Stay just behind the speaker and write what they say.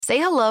Say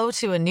hello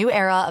to a new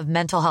era of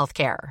mental health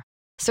care.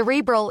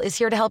 Cerebral is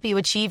here to help you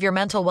achieve your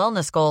mental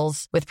wellness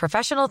goals with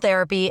professional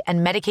therapy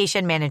and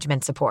medication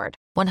management support.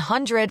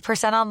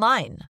 100%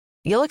 online.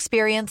 You'll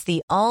experience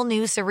the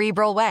all-new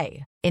Cerebral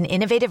Way, an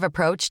innovative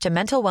approach to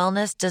mental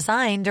wellness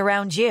designed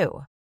around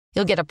you.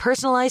 You'll get a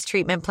personalized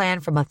treatment plan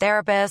from a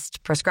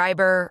therapist,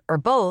 prescriber, or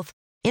both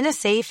in a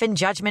safe and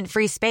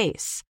judgment-free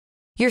space.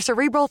 Your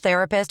Cerebral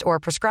therapist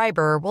or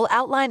prescriber will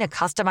outline a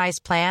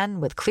customized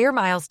plan with clear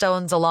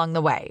milestones along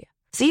the way,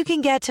 so you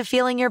can get to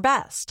feeling your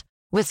best.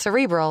 With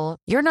Cerebral,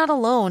 you're not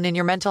alone in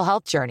your mental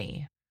health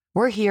journey.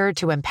 We're here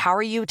to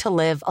empower you to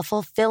live a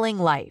fulfilling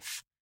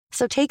life.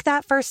 So take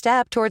that first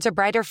step towards a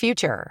brighter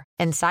future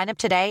and sign up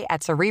today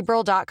at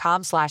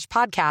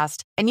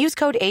Cerebral.com/podcast and use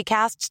code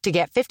ACAST to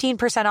get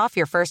 15% off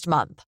your first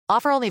month.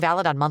 Offer only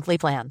valid on monthly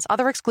plans.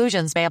 Other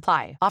exclusions may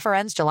apply. Offer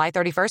ends July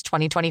 31st,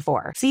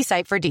 2024. See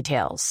site for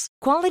details.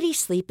 Quality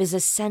sleep is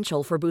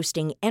essential for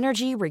boosting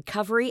energy,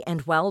 recovery,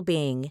 and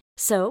well-being.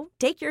 So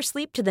take your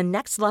sleep to the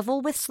next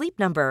level with Sleep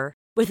Number.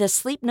 With a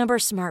Sleep Number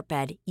smart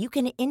bed, you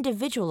can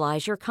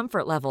individualize your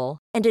comfort level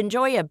and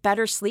enjoy a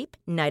better sleep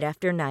night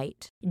after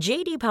night.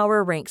 J.D.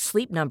 Power ranks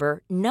Sleep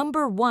Number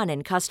number 1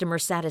 in customer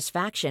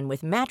satisfaction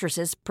with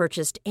mattresses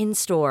purchased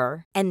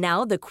in-store. And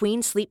now the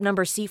Queen Sleep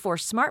Number C4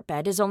 smart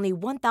bed is only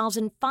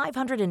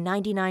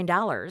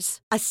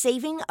 $1,599, a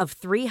saving of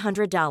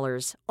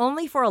 $300,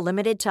 only for a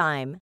limited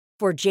time.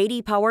 For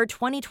J.D. Power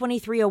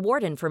 2023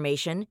 award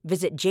information,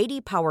 visit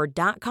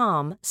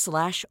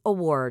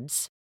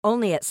jdpower.com/awards.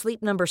 Only at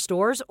Sleep Number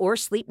stores or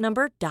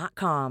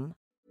sleepnumber.com.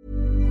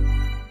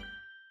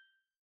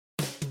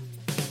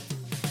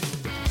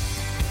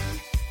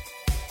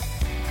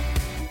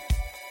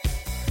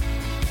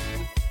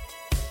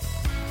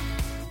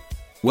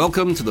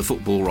 Welcome to the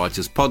Football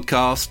Writers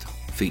Podcast,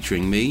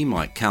 featuring me,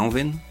 Mike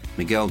Calvin,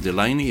 Miguel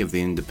Delaney of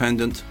The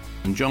Independent,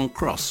 and John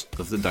Cross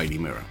of the Daily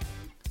Mirror.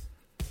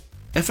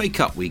 FA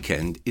Cup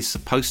weekend is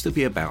supposed to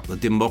be about the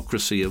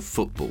democracy of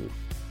football.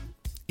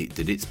 It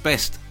did its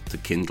best to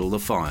kindle the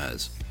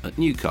fires at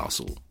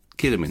Newcastle,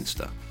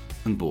 Kidderminster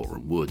and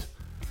Boreham Wood.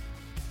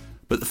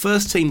 But the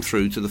first team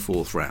through to the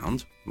fourth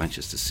round,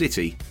 Manchester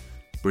City,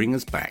 bring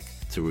us back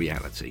to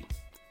reality.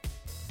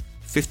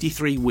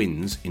 53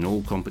 wins in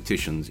all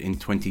competitions in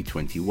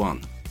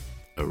 2021,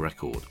 a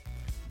record.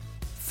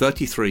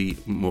 33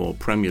 more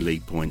Premier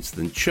League points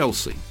than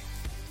Chelsea.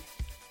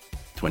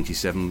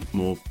 27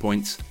 more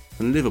points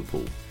than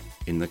Liverpool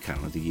in the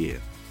calendar year.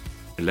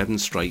 11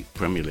 straight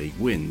Premier League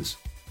wins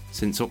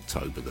since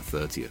October the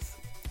 30th.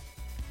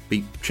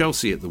 Beat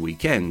Chelsea at the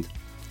weekend,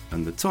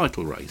 and the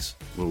title race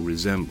will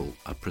resemble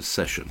a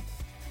procession.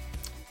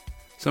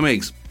 So,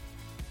 Migs,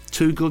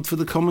 too good for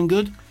the common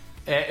good?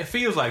 It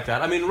feels like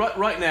that. I mean,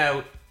 right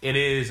now, it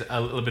is a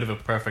little bit of a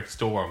perfect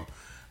storm.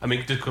 I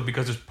mean,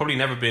 because there's probably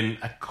never been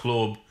a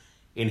club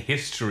in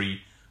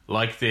history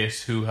like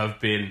this who have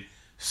been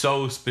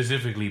so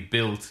specifically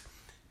built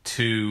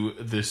to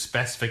the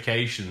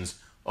specifications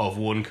of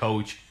one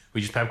coach,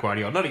 which is Pep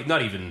Guardiola.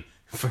 Not even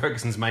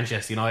Ferguson's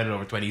Manchester United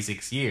over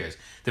 26 years.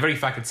 The very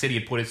fact that City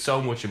had put it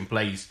so much in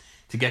place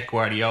to get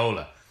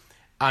Guardiola.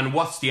 And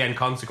what's the end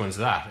consequence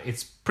of that?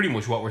 It's pretty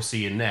much what we're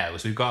seeing now.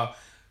 So we've got,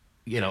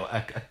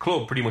 a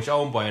club pretty much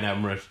owned by an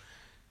emirate,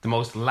 the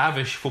most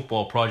lavish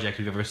football project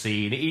we've ever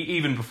seen.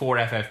 Even before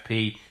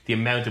FFP, the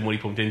amount of money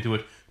pumped into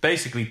it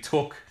basically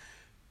took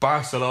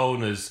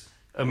Barcelona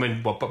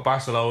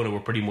were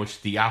pretty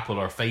much the Apple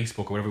or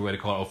Facebook or whatever way to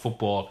call it of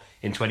football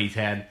in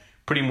 2010.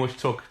 Pretty much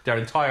took their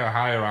entire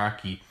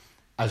hierarchy,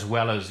 as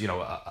well as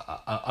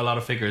a lot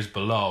of figures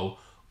below,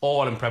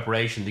 all in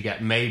preparation to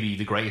get maybe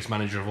the greatest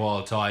manager of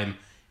all time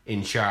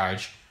in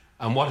charge.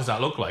 And what does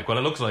that look like? Well,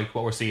 it looks like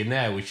what we're seeing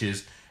now, which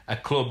is a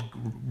club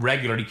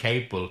regularly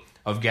capable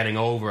of getting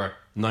over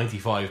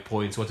 95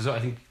 points. I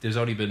think there's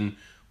only been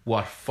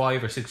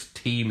 5 or 6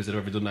 teams that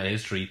have ever done that in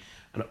history,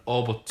 and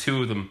all but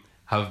 2 of them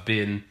have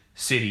been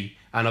City,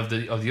 and of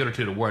the other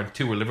 2 that weren't,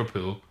 2 were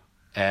Liverpool,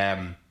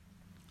 and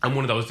one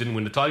of those didn't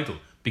win the title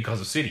because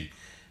of City.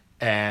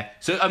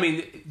 So, I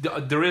mean,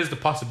 there is the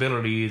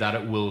possibility that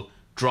it will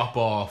drop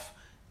off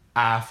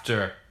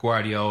after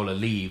Guardiola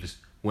leaves,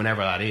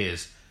 whenever that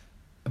is.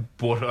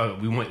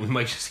 But we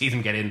might just see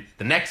them get in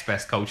the next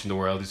best coach in the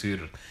world, is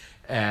suited.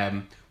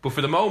 But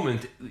for the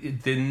moment,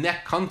 the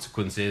net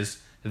consequence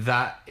is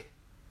that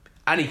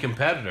any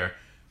competitor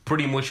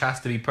pretty much has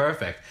to be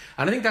perfect.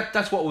 And I think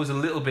that's what was a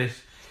little bit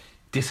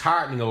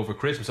disheartening over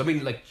Christmas. I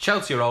mean, like,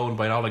 Chelsea are owned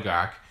by an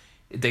oligarch.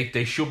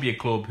 They should be a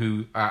club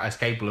who are as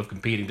capable of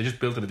competing. They're just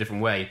built in a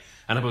different way.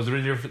 And I suppose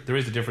there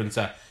is a difference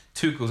that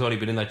Tuchel's only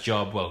been in that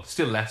job,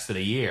 still less than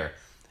a year.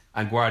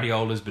 And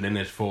Guardiola's been in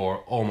it for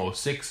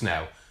almost 6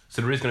 now.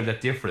 So there is going to be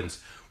that difference.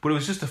 But it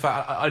was just the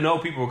fact, I know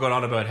people were going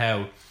on about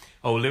how,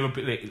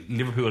 Liverpool,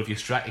 if you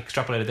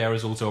extrapolated their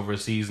results over a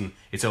season,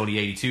 it's only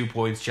 82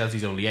 points,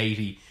 Chelsea's only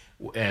 80.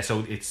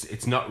 So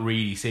it's not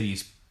really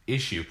City's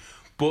issue.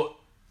 But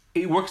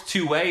it works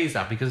two ways,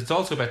 that, because it's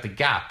also about the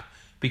gap.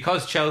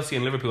 Because Chelsea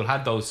and Liverpool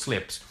had those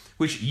slips,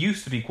 which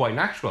used to be quite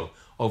natural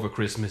over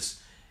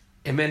Christmas,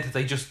 it meant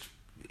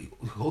that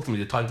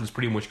ultimately the title is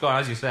pretty much gone.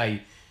 As you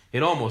say,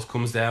 it almost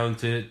comes down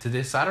to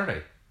this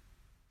Saturday.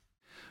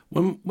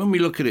 When we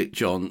look at it,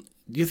 John,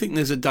 do you think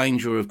there's a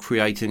danger of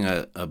creating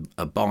a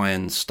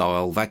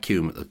Bayern-style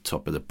vacuum at the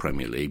top of the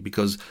Premier League?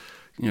 Because,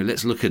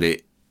 let's look at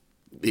it.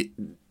 It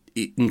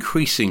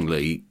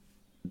increasingly,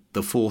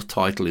 the fourth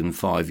title in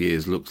 5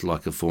 years looks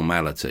like a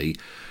formality.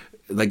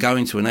 They go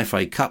into an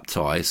FA Cup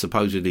tie,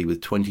 supposedly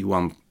with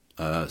 21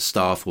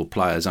 staff or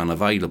players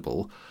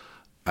unavailable,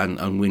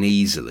 and win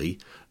easily.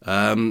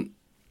 They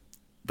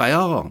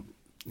are,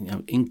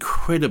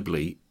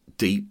 incredibly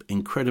deep,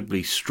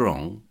 incredibly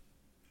strong,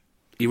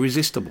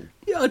 irresistible.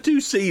 Yeah, I do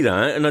see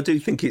that, and I do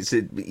think it's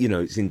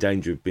in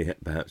danger of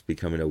perhaps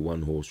becoming a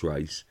one-horse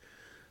race.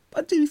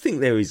 But I do think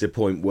there is a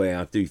point where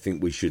I do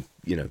think we should,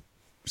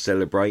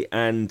 celebrate,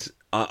 and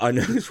I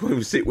know this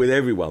won't sit with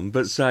everyone,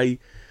 but say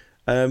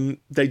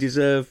they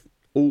deserve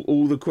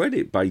all the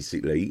credit,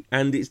 basically,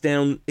 and it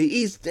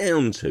is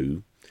down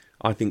to,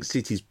 I think,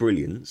 City's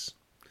brilliance.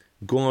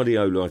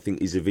 Guardiola, I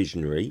think, is a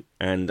visionary,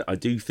 and I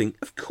do think,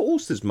 of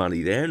course, there's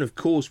money there, and of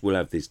course we'll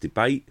have this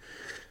debate.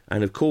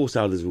 And of course,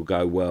 others will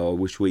go, well, I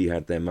wish we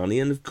had their money.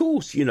 And of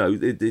course,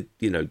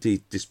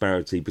 the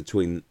disparity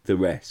between the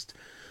rest.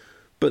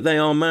 But they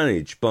are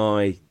managed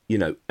by,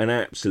 an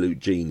absolute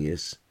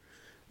genius.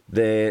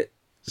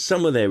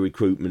 Some of their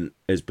recruitment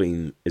has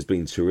been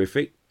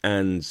terrific,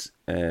 and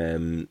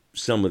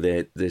some of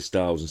their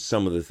styles and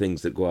some of the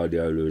things that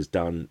Guardiola has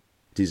done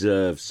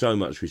deserve so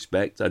much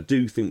respect. I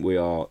do think we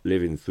are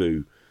living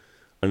through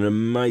an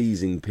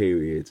amazing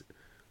period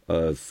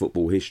of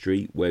football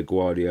history where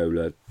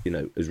Guardiola,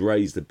 has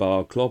raised the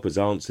bar. Klopp has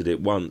answered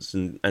it once,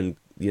 and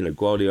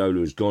Guardiola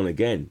has gone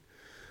again.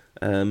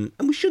 And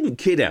we shouldn't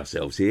kid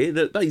ourselves here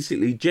that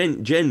basically,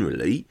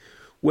 generally,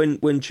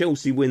 when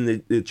Chelsea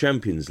win the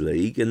Champions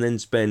League and then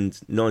spend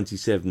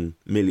 £97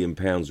 million with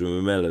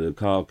Romelu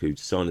Lukaku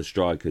to sign a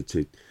striker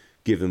to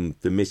give them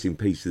the missing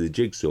piece of the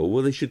jigsaw,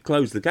 well, they should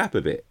close the gap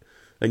a bit.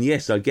 And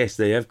yes, I guess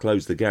they have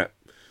closed the gap,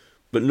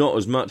 but not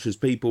as much as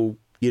people,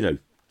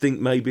 think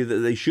maybe that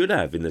they should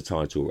have in the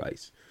title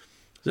race.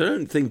 So I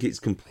don't think it's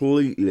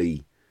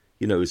completely,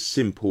 as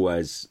simple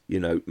as,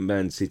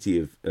 Man City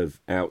have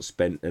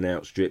outspent and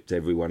outstripped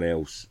everyone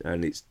else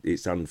and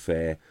it's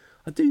unfair.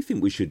 I do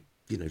think we should,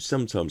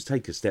 sometimes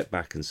take a step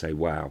back and say,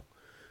 wow,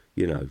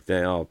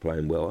 they are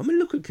playing well. I mean,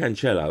 look at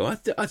Cancelo.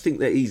 I think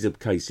that he's a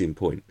case in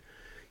point.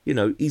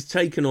 He's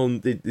taken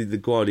on the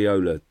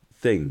Guardiola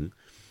thing,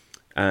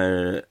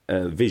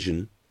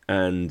 vision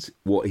and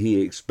what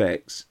he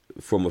expects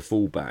from a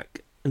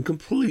fullback, and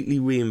completely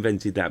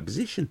reinvented that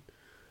position.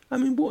 I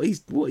mean, what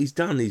he's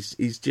done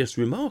is just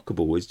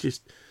remarkable. It's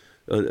just,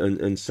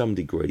 in some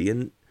degree,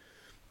 and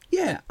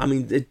yeah, I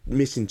mean, they're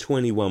missing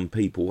 21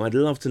 people. I'd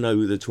love to know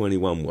who the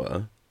 21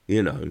 were.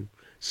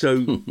 So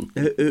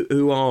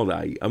who are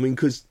they? I mean,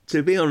 because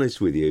to be honest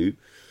with you,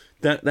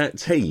 that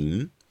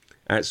team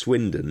at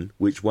Swindon,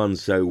 which won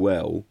so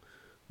well,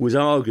 was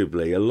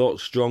arguably a lot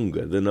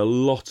stronger than a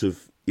lot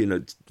of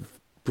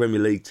Premier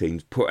League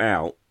teams put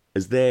out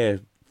as their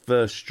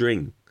first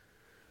string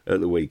at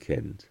the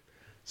weekend.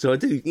 So I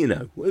do,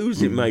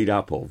 who's it made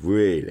up of,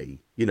 really?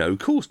 Of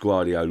course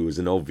Guardiola was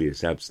an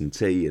obvious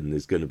absentee and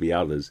there's going to be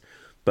others,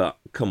 but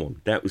come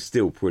on, that was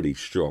still pretty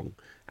strong.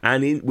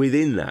 And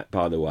within that,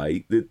 by the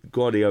way,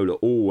 Guardiola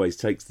always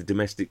takes the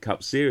domestic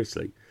cup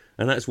seriously.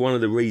 And that's one of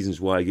the reasons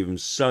why I give him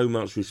so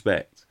much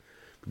respect.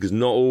 Because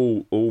not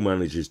all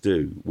managers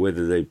do,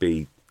 whether they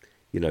be,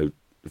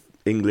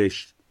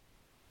 English,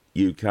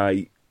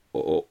 UK,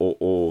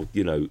 or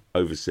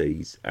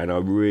overseas, and I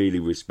really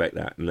respect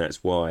that, and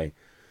that's why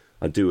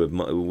I do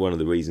admire, one of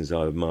the reasons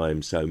I admire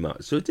him so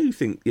much. So I do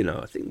think,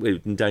 I think we're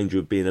in danger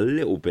of being a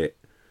little bit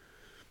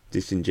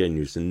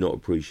disingenuous and not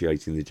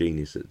appreciating the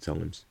genius at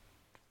times.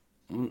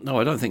 No,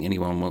 I don't think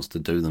anyone wants to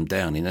do them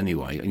down in any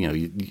way.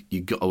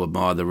 You've got to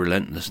admire the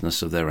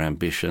relentlessness of their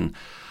ambition.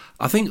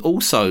 I think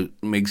also,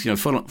 Migs,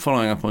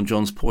 following up on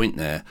John's point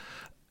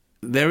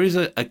there is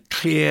a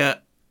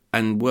clear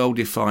and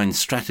well-defined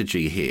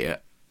strategy here,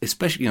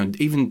 especially,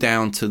 even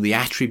down to the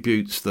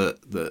attributes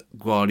that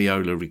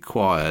Guardiola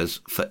requires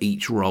for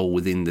each role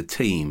within the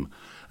team.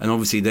 And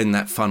obviously then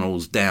that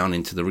funnels down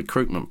into the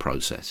recruitment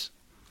process.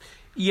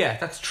 Yeah,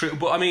 that's true.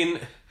 But I mean,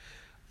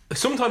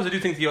 sometimes I do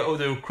think the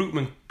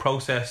recruitment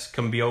process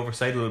can be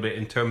overstated a little bit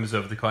in terms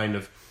of the kind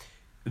of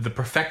the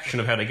perfection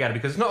of how they get it,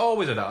 because it's not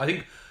always like that. I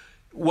think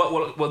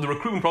the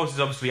recruitment process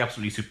is obviously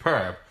absolutely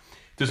superb.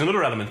 There's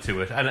another element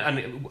to it,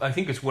 and I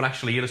think it's one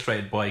actually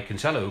illustrated by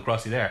Cancelo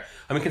across there.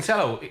 I mean,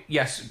 Cancelo,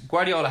 yes,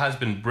 Guardiola has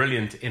been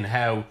brilliant in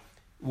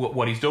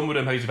what he's done with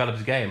him, how he's developed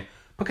his game.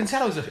 But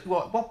Cancelo's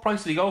what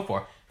price did he go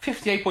for?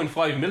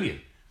 58.5 million,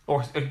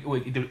 or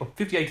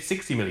 58 to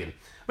 60 million.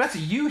 That's a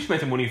huge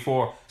amount of money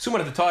for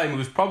someone at the time who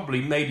was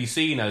probably maybe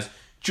seen as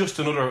just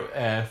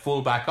another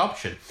full-back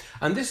option.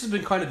 And this has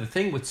been kind of the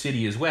thing with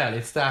City as well.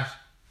 It's that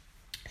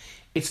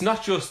it's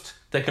not just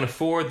they can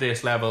afford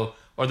this level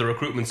or the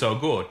recruitment's so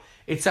good.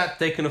 It's that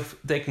they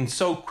can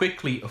so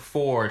quickly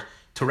afford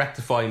to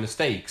rectify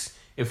mistakes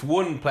if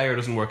one player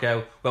doesn't work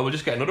out, well, we'll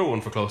just get another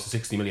one for close to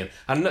 60 million.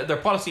 And their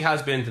policy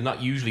has been to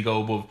not usually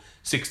go above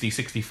 60,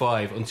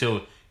 65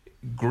 until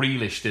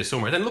Grealish this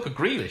summer. Then look at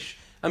Grealish.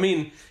 I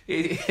mean,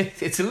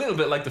 it's a little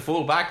bit like the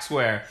full-backs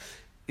where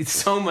it's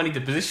so many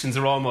the positions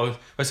are almost,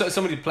 or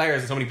so many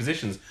players in so many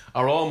positions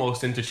are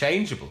almost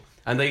interchangeable.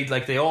 And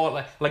they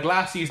all like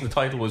last season the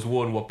title was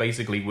won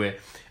basically with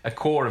a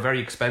core of very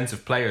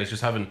expensive players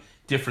just having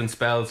different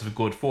spells of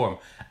good form.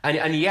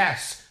 And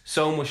yes,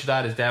 so much of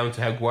that is down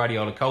to how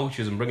Guardiola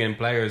coaches and bringing in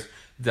players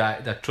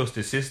that trust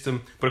his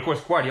system. But of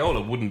course,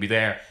 Guardiola wouldn't be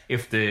there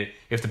if the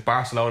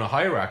Barcelona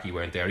hierarchy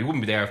weren't there. He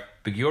wouldn't be there if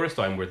Big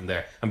Eurostime weren't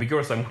there, and Big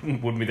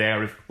Eurostime wouldn't be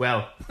there if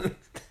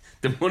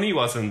the money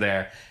wasn't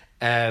there.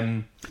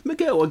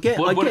 Miguel, I get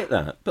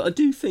that, but I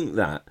do think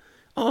that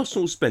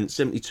Arsenal spent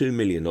 72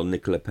 million on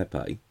Nicola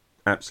Pepe,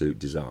 absolute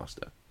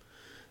disaster.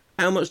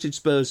 How much did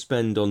Spurs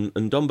spend on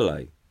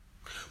Ndombele?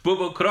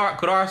 But could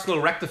Arsenal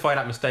rectify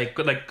that mistake?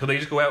 Could they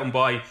just go out and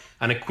buy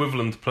an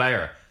equivalent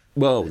player?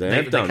 Well, they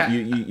have done.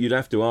 You'd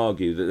have to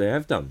argue that they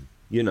have done.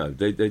 You know,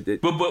 I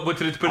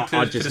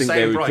just think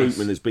their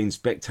recruitment has been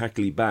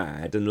spectacularly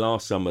bad. And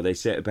last summer they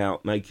set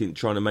about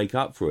trying to make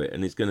up for it,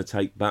 and it's going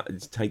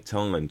to take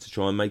time to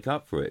try and make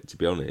up for it. To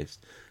be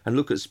honest, and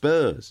look at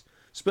Spurs.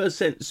 Spurs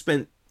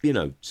spent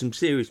some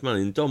serious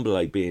money, and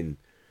Ndombele being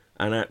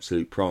an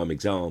absolute prime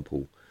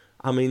example.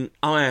 I mean,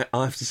 I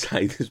have to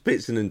say there's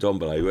bits in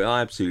Ndombele where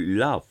I absolutely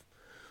love,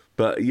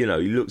 but he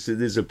looks at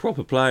there's a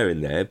proper player in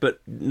there,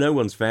 but no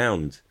one's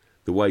found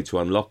the way to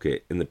unlock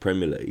it in the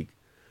Premier League.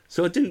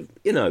 So I do,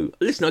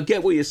 listen, I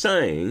get what you're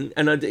saying,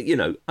 and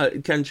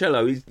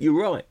Cancelo, you're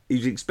right,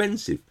 he's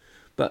expensive,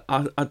 but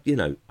I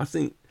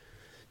think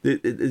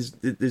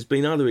there's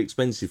been other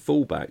expensive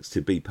fullbacks,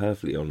 to be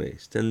perfectly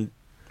honest, and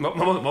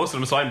most of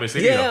them signed by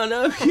City. Yeah, I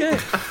know,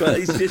 yeah, but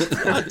it's just,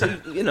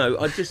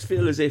 I just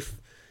feel as if,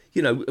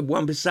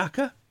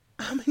 Wan-Bissaka,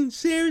 I mean,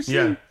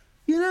 seriously,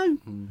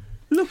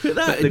 look at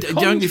that.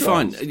 Don't you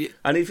find?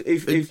 And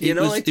if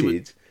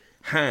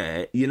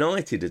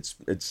United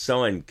had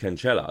signed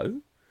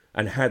Cancelo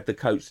and had the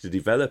coach to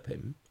develop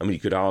him, I mean, you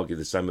could argue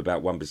the same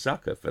about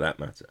Wan-Bissaka for that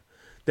matter,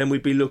 then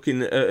we'd be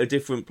looking at a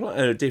different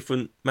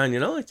Man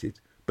United.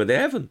 But they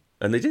haven't,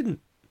 and they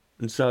didn't.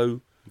 And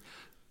so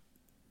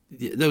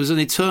there was an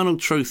eternal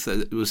truth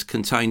that was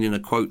contained in a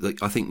quote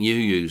that I think you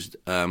used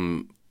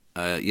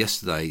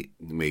yesterday,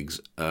 Miggs,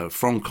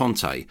 from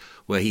Conte,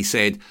 where he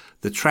said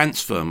the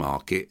transfer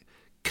market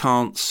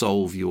can't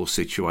solve your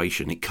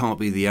situation. It can't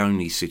be the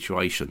only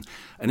situation.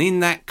 And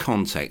in that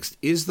context,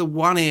 is the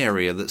one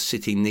area that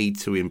City need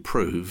to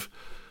improve,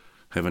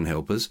 heaven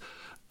help us,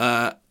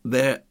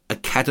 their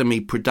academy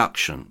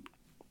production.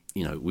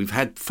 We've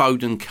had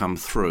Foden come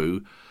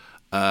through.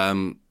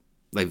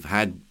 They've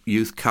had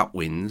Youth Cup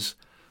wins.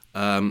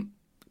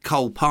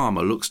 Cole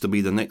Palmer looks to be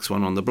the next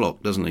one on the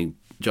block, doesn't he,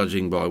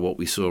 judging by what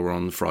we saw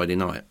on Friday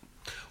night?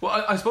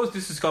 Well, I suppose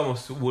this is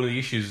almost one of the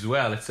issues as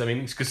well. It's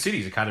because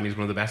City's academy is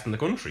one of the best in the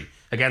country.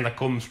 Again, that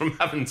comes from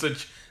having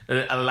such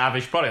a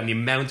lavish product and the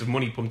amount of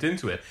money pumped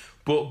into it.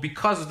 But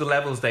because of the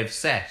levels they've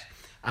set,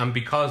 and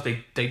because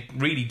they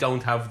really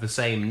don't have the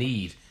same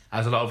need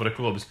as a lot of other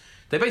clubs,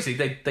 they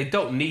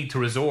don't need to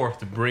resort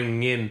to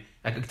bringing in,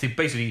 to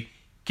basically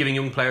giving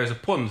young players a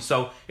punt.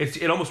 So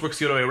it almost works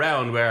the other way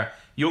around, where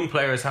young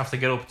players have to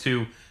get up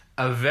to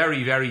a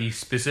very, very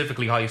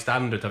specifically high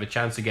standard to have a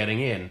chance of getting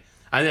in.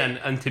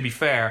 And to be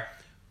fair,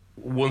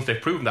 once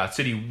they've proven that,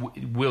 City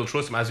will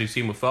trust them, as we've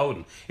seen with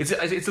Foden. It's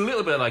a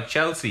little bit like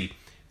Chelsea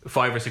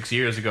 5 or 6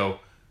 years ago,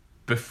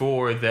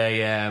 before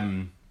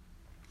the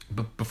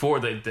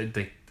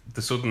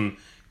sudden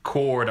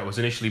core that was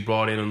initially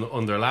brought in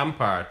under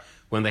Lampard,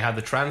 when they had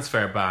the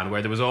transfer ban,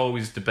 where there was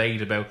always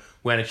debate about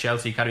when a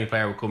Chelsea academy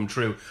player would come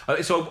through.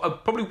 So I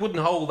probably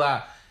wouldn't hold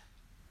that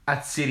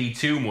at City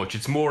too much.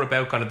 It's more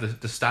about kind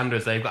of the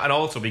standards they've got, and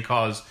also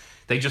because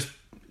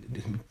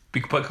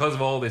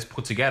of all this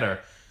put together,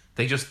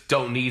 they just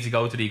don't need to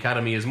go to the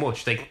academy as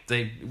much.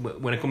 They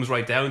when it comes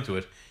right down to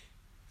it,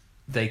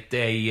 they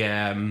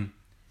can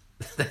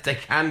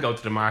go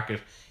to the market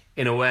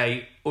in a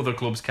way other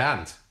clubs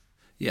can't.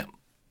 Yeah,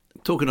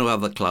 talking of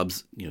other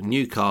clubs,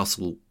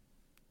 Newcastle,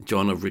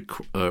 John, have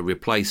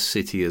replaced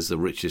City as the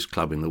richest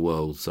club in the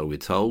world, so we're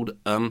told.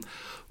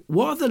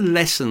 What are the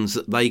lessons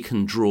that they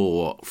can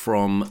draw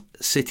from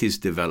City's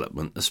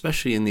development,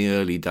 especially in the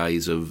early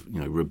days of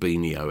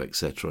Robinho,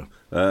 etc.?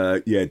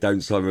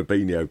 Don't sign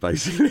Robinho,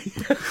 basically.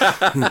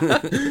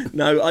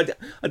 No,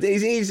 it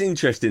is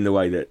interesting the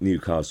way that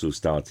Newcastle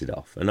started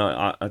off, and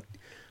I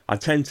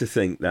tend to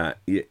think that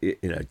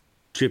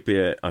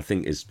Trippier, I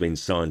think, has been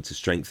signed to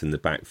strengthen the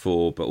back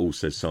four, but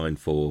also signed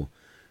for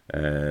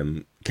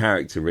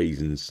character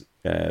reasons,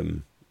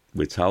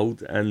 we're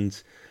told,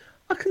 and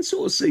I can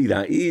sort of see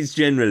that. He is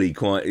generally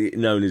quite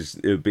known as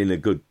being a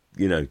good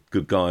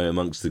guy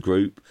amongst the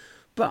group.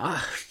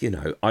 But,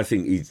 I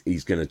think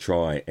he's going to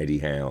try Eddie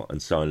Howe and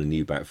sign a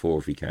new back four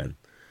if he can.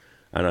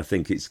 And I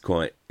think it's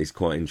quite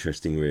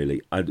interesting,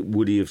 really.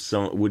 Would he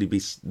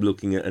be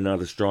looking at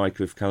another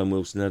striker if Callum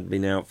Wilson hadn't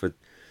been out for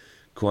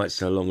quite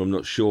so long? I'm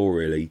not sure,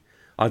 really.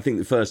 I think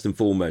that first and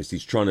foremost,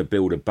 he's trying to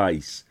build a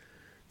base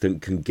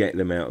that can get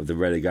them out of the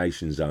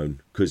relegation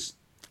zone. Because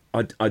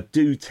I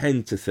do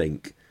tend to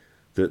think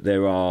that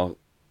there are...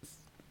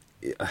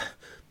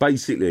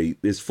 Basically,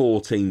 there's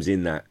 4 teams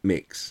in that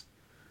mix.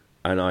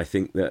 And I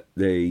think that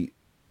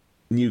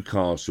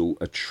Newcastle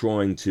are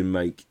trying to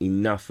make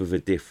enough of a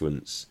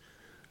difference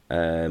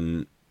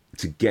to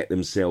get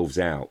themselves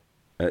out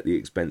at the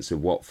expense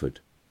of Watford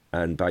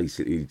and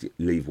basically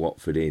leave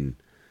Watford in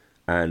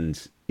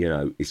and,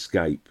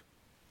 escape.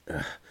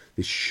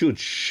 They should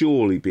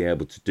surely be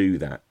able to do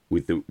that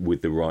with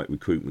the right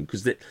recruitment,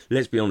 because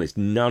let's be honest,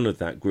 none of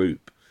that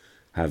group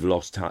have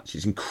lost touch.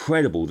 It's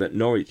incredible that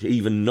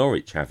even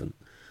Norwich haven't,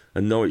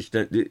 and Norwich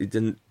it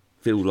didn't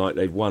feel like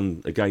they've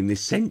won a game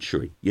this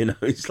century.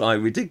 It's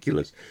like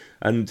ridiculous,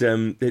 and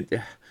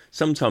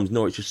sometimes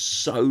Norwich are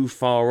so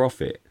far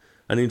off it.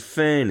 And in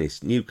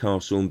fairness,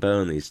 Newcastle and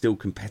Burnley are still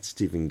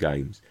competitive in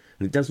games,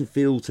 and it doesn't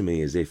feel to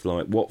me as if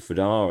like Watford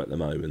are at the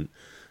moment.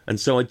 And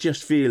so I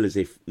just feel as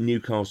if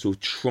Newcastle are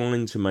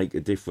trying to make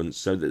a difference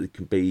so that they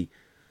can be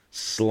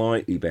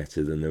slightly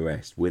better than the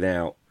rest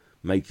without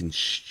making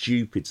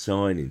stupid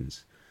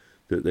signings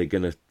that they're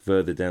going to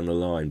further down the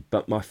line.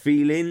 But my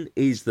feeling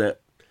is that,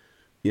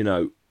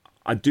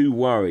 I do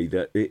worry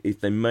that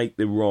if they make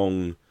the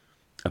wrong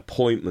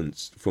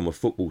appointments from a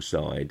football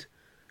side,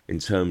 in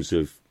terms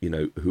of,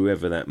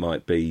 whoever that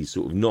might be,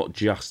 sort of not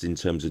just in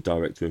terms of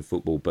director in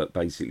football, but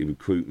basically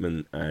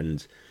recruitment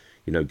and,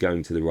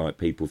 going to the right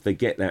people. If they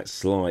get that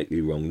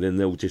slightly wrong, then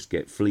they'll just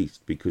get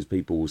fleeced because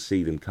people will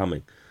see them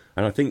coming.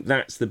 And I think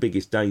that's the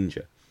biggest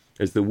danger.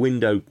 As the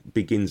window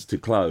begins to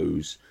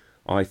close,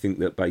 I think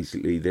that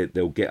basically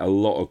they'll get a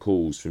lot of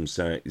calls from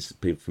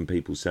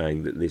people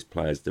saying that this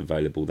player's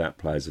available, that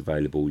player's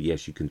available,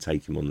 yes, you can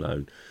take him on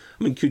loan.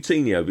 I mean,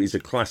 Coutinho is a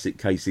classic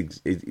case,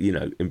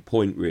 in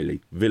point,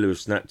 really. Villa have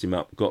snapped him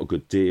up, got a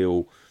good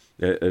deal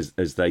as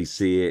they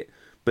see it.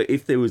 But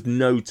if there was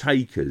no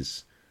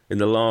takers in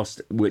the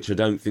last, which I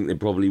don't think there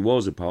probably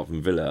was apart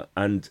from Villa,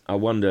 and I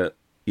wonder,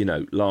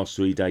 last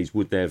 3 days,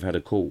 would they have had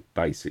a call,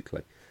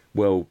 basically?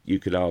 Well, you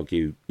could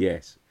argue,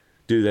 yes.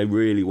 Do they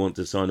really want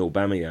to sign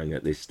Aubameyang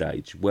at this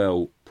stage?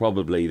 Well,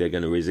 probably they're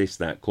going to resist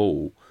that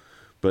call.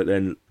 But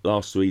then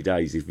last 3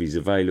 days, if he's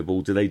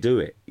available, do they do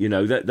it?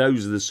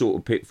 Those are the sort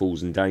of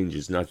pitfalls and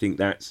dangers. And I think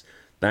that's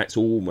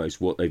almost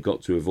what they've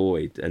got to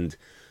avoid. And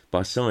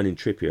by signing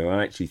Trippier,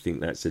 I actually think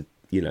that's a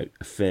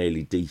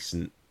fairly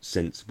decent,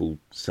 sensible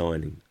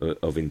signing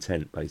of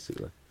intent,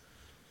 basically.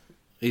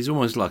 He's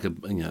almost like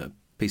a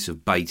piece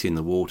of bait in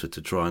the water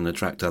to try and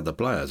attract other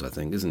players, I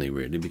think, isn't he,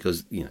 really?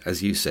 Because,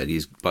 as you said,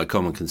 he's by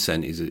common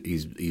consent,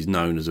 he's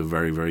known as a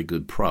very, very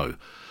good pro.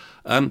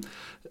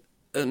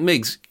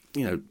 Miggs,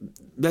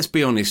 let's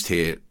be honest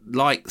here.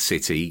 Like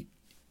City,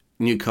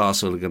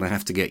 Newcastle are going to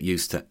have to get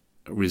used to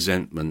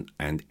resentment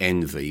and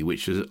envy,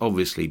 which is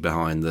obviously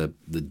behind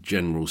the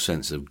general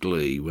sense of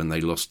glee when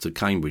they lost to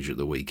Cambridge at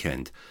the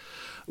weekend.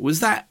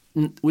 Was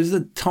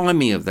the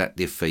timing of that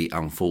defeat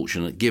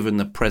unfortunate, given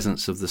the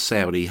presence of the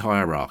Saudi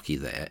hierarchy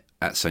there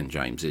at St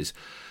James's?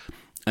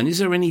 And is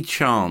there any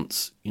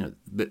chance,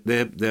 that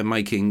they're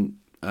making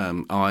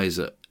eyes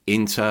at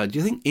Inter? Do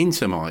you think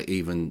Inter might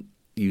even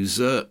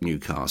usurp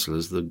Newcastle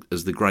as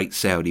the great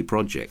Saudi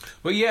project?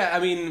 Well, yeah, I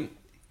mean,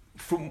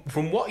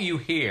 from what you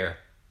hear,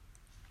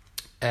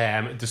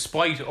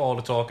 despite all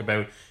the talk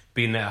about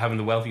having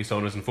the wealthiest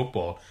owners in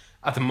football,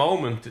 at the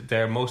moment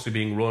they're mostly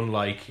being run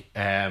like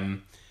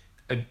an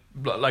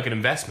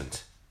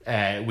investment,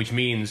 which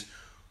means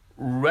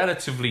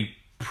relatively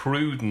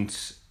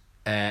prudent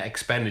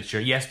expenditure.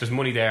 Yes, there's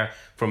money there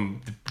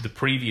from the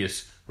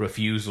previous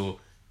refusal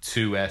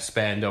to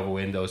spend over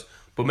windows,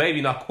 but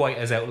maybe not quite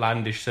as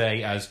outlandish,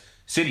 say, as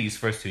City's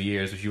first 2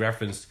 years, which you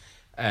referenced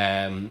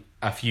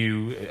a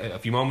few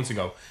moments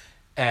ago.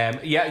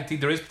 Yeah,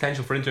 there is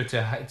potential for Inter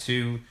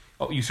to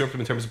usurp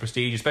them in terms of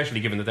prestige, especially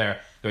given that they're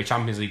a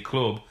Champions League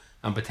club,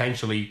 and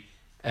potentially,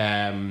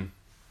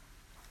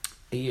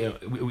 we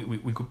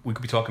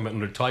could be talking about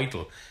another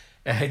title.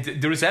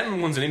 The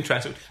resentment one's an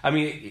interesting. I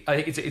mean,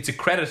 I think it's a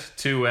credit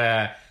to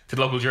the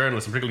local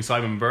journalists, and particularly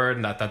Simon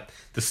Bird, that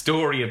the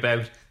story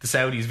about the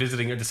Saudis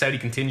visiting, or the Saudi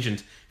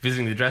contingent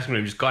visiting the dressing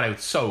room, just got out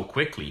so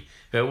quickly.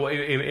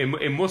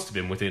 It must have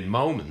been within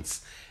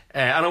moments.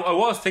 And I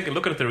was thinking,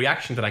 looking at the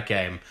reaction to that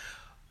game,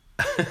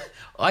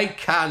 I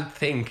can't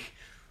think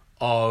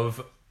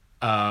of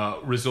a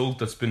result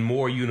that's been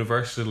more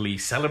universally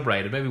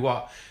celebrated. Maybe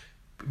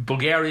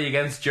Bulgaria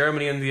against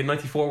Germany in the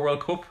 '94 World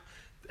Cup.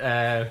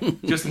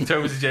 Just in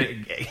terms of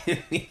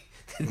the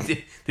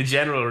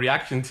general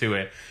reaction to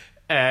it.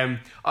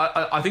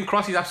 I think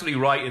Crossie's absolutely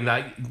right in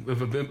that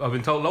I've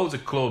been told loads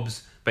of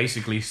clubs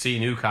basically see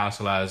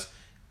Newcastle as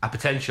a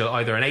potential,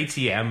 either an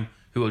ATM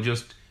who will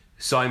just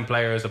sign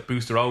players that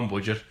boost their own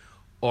budget,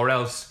 or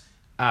else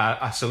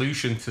a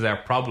solution to their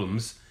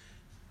problems.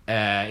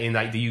 In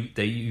that you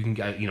can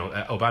get,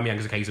 Aubameyang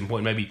is a case in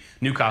point. Maybe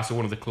Newcastle,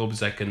 one of the clubs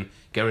that can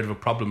get rid of a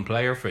problem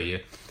player for you,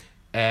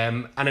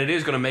 and it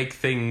is going to make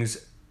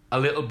things a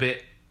little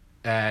bit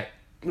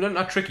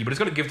not tricky, but it's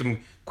got to give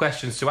them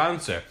questions to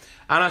answer.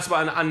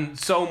 And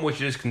so much of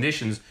this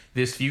conditions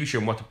this future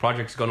and what the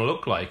project's going to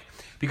look like.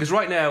 Because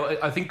right now,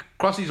 I think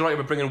Crossley's right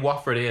about bringing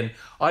Watford in.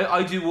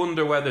 I do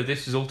wonder whether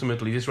this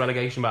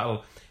relegation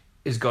battle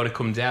is going to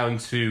come down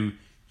to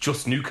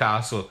just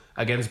Newcastle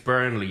against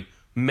Burnley,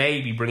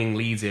 maybe bringing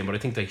Leeds in, but I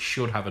think they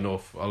should have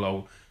enough,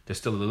 although they're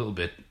still a little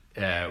bit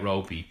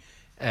ropey.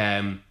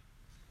 And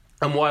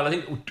while I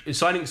think with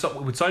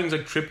signings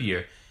like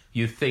Trippier,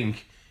 you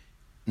think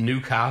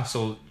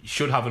Newcastle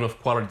should have enough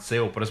quality to stay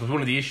up. But I suppose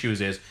one of the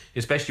issues is,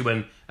 especially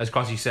when, as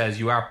Crossley says,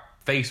 you are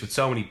faced with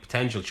so many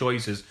potential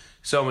choices,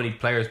 so many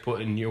players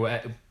put in your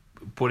way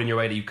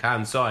that you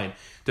can sign,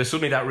 there's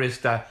suddenly that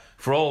risk that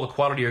for all the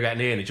quality you're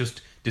getting in, it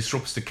just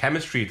disrupts the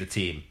chemistry of the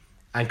team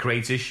and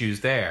creates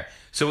issues there.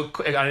 So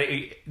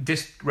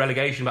this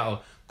relegation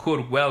battle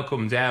could well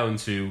come down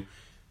to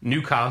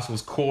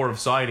Newcastle's core of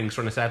signings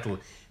trying to settle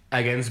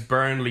against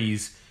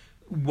Burnley's.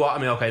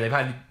 They've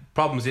had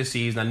problems this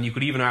season, and you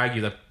could even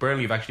argue that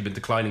Burnley have actually been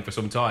declining for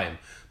some time,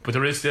 but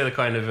there is still a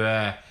kind of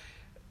a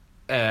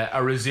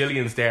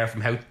resilience there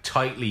from how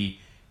tightly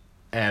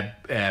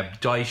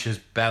Dyche has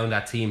bound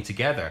that team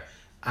together,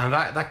 and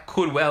that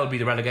could well be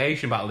the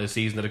relegation battle this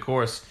season that of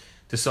course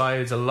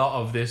decides a lot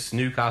of this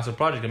Newcastle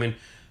project. I mean,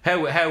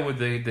 how would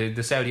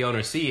the Saudi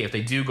owners see it if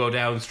they do go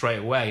down straight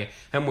away?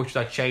 How much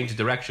would that change the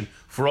direction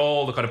for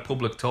all the kind of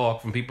public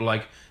talk from people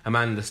like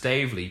Amanda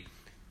Staveley?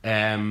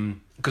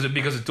 Because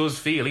it does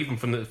feel, even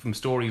from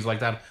stories like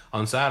that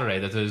on Saturday,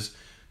 that there's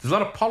a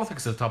lot of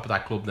politics at the top of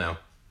that club now.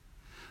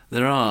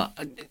 There are.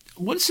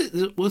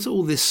 What's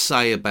all this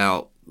say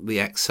about the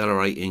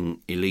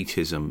accelerating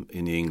elitism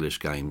in the English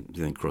game, do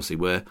you think, Crossy?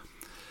 Where,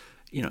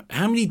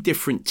 how many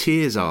different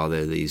tiers are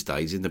there these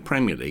days in the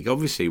Premier League?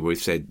 Obviously,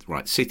 we've said,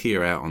 right, City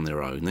are out on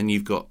their own. Then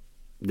you've got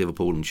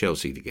Liverpool and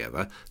Chelsea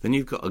together. Then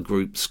you've got a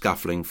group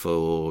scuffling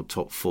for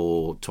top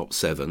 4, top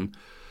 7.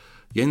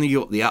 Then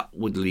you've got the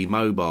upwardly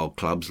mobile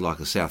clubs like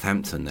a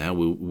Southampton now.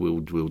 We'll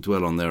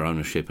dwell on their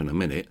ownership in a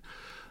minute.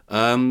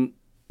 Then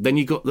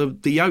you've got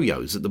the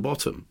yo-yos at the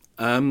bottom.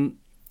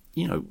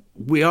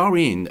 We are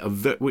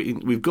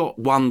we've got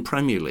one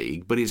Premier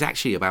League, but it's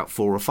actually about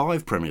 4 or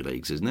 5 Premier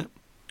Leagues, isn't it?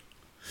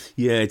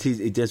 Yeah, it is.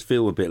 It does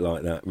feel a bit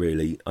like that,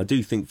 really. I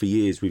do think for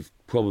years we've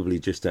probably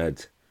just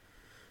had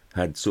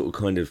sort of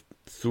kind of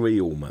 3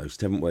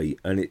 almost, haven't we?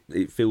 And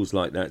it feels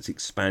like that's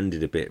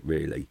expanded a bit,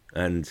 really.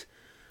 And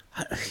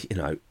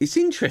it's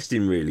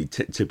interesting, really,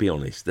 to be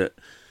honest, that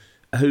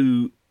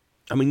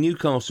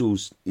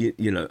Newcastle's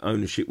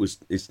ownership was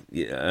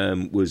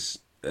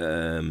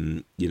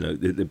the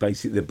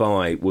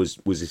buy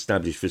was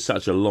established for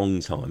such a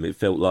long time. It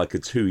felt like a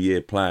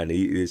 2-year plan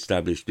he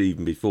established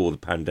even before the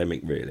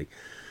pandemic, really.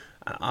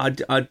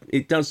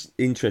 It does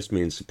interest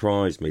me and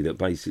surprise me that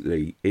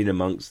basically in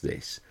amongst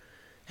this,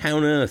 how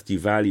on earth do you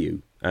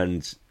value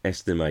and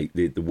estimate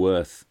the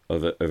worth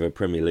of a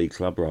Premier League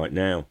club right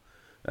now?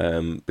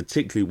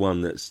 Particularly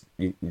one that's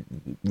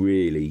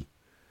really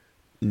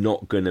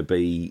not going to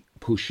be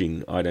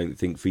pushing, I don't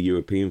think, for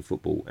European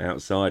football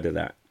outside of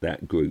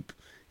that group.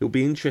 It'll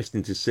be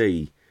interesting to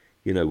see,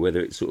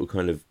 whether it sort of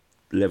kind of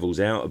levels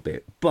out a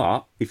bit.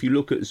 But if you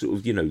look at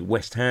sort of,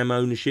 West Ham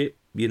ownership,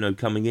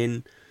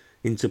 coming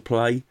into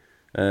play,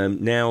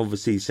 now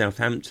obviously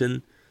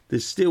Southampton,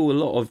 there's still a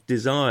lot of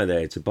desire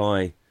there to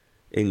buy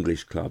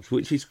English clubs,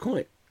 which is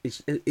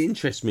it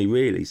interests me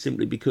really,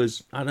 simply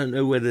because I don't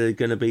know whether they're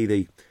going to be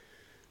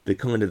the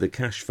kind of the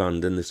cash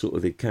fund and the sort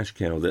of the cash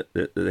cow that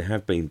they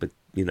have been, but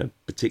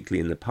particularly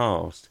in the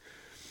past.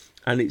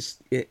 And it's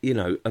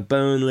a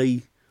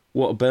Burnley.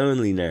 What a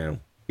Burnley now,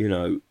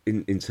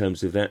 in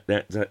terms of that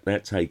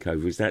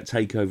takeover. Is that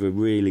takeover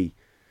really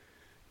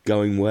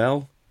going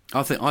well?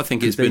 I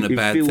think it's been a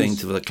bad thing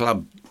to the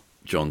club,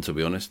 John. To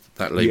be honest,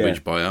 that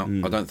leverage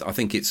buyout. I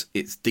think it's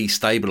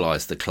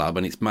destabilised the club,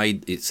 and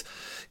it's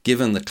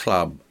given the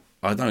club.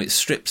 I don't know. It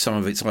stripped some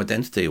of its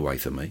identity away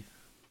for me.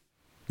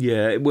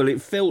 Yeah, well,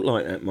 it felt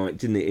like that, Mike,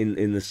 didn't it?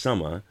 In the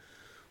summer,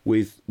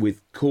 with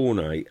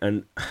Cornet,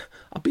 and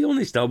I'll be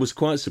honest, I was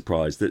quite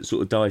surprised that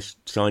sort of Dyche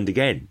signed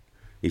again,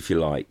 if you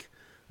like,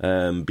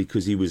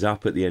 because he was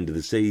up at the end of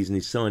the season.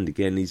 He's signed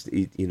again.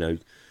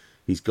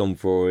 He's gone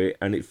for it,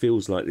 and it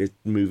feels like they're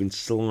moving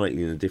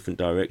slightly in a different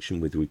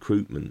direction with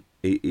recruitment,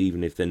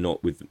 even if they're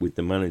not with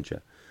the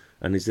manager.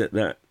 And is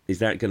that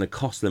going to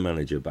cost the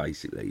manager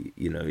basically?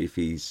 If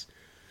he's,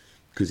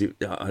 because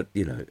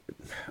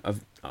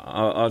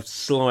I'm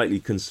slightly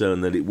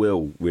concerned that it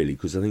will really,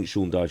 because I think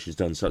Sean Dyche has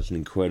done such an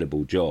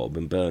incredible job,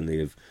 and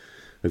Burnley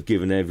have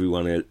given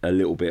everyone a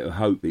little bit of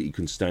hope that you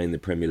can stay in the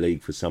Premier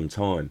League for some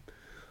time.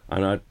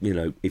 And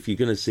if you're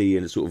going to see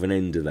a sort of an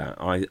end of that,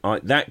 I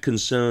that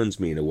concerns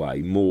me in a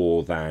way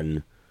more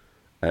than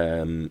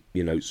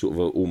sort of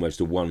almost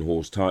a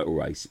one-horse title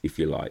race, if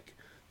you like.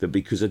 That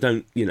because I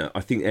don't,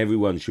 I think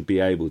everyone should be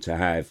able to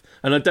have,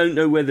 and I don't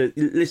know whether.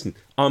 Listen,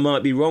 I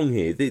might be wrong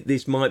here.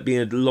 This might be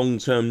a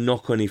long-term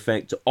knock-on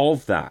effect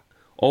of that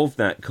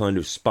kind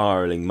of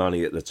spiralling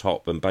money at the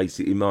top, and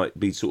basically might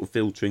be sort of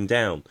filtering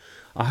down.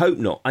 I hope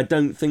not. I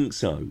don't think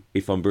so,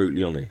 if I'm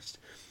brutally honest.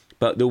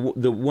 But the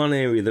one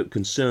area that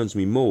concerns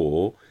me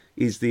more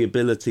is the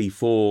ability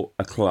for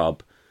a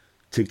club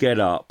to get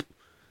up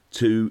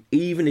to,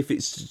 even if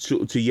it's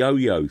sort of to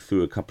yo-yo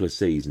through a couple of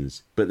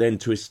seasons, but then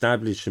to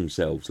establish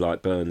themselves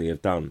like Burnley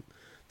have done,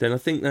 then I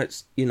think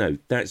that's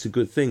a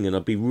good thing. And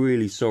I'd be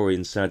really sorry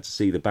and sad to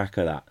see the back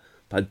of that.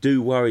 But I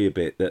do worry a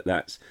bit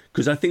that's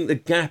because I think the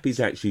gap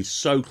is actually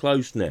so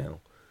close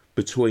now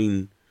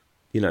between,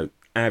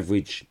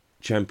 average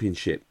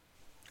Championship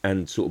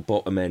and sort of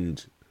bottom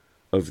end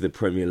of the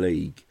Premier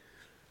League.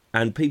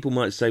 And people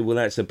might say, well,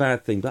 that's a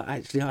bad thing. But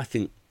actually, I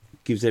think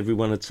gives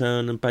everyone a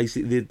turn, and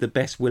basically the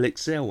best will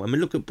excel. I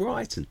mean, look at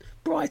Brighton.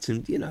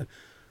 Brighton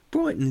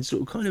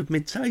sort of kind of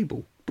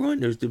mid-table.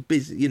 Brighton has to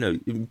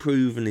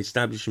improve and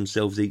establish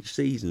themselves each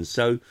season.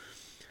 So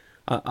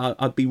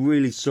I'd be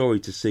really sorry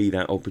to see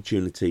that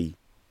opportunity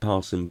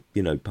pass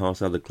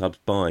other clubs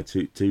by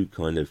to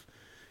kind of,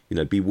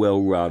 be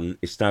well run,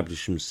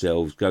 establish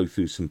themselves, go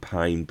through some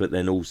pain, but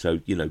then also,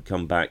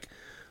 come back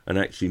and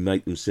actually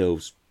make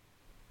themselves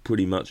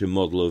pretty much a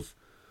model of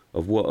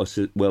what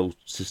a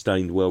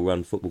well-sustained,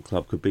 well-run football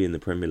club could be in the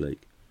Premier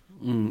League.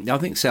 I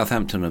think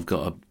Southampton have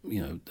got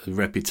a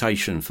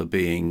reputation for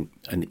being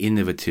an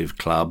innovative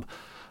club,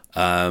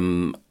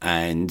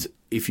 and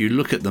if you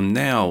look at them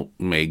now,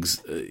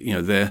 Migs,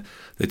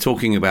 they're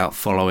talking about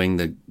following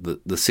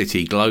the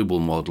City global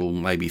model,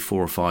 maybe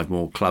 4 or 5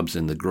 more clubs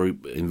in the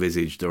group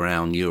envisaged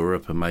around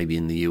Europe and maybe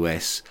in the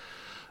US.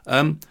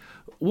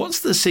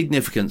 What's the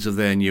significance of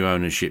their new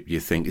ownership, you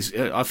think?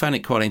 I found it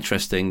quite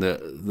interesting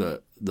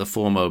that the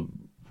former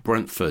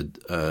Brentford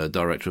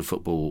director of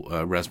football,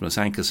 Rasmus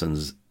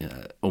Ankerson's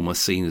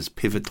almost seen as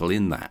pivotal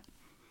in that.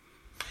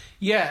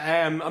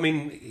 Yeah,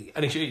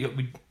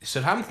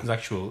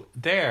 Southampton's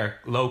their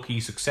low-key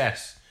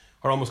success,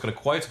 or almost kind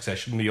of quiet success,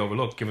 shouldn't be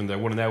overlooked, given they're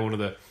one of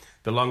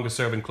the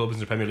longest-serving clubs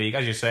in the Premier League.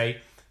 As you say,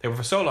 they were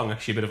for so long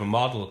actually a bit of a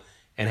model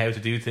in how to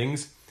do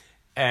things.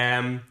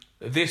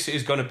 This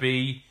is going to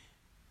be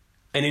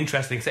an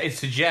interesting... It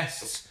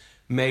suggests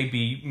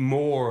maybe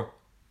more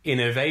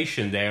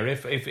innovation there,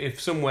 if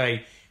some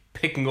way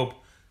picking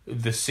up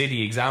the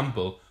City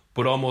example,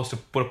 but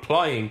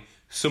applying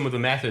some of the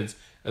methods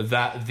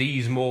that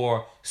these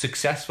more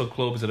successful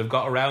clubs that have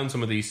got around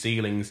some of these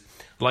ceilings,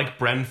 like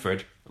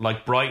Brentford,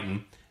 like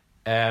Brighton,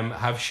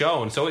 have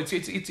shown. So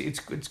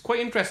it's quite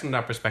interesting in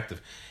that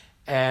perspective.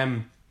 The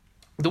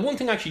one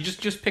thing actually,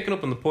 just picking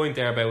up on the point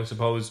there about, I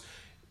suppose,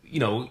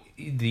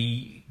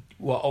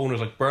 what owners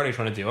like Burnley are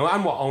trying to do,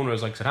 and what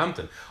owners like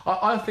Southampton.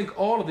 I think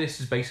all of this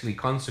is basically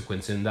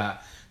consequence in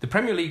that the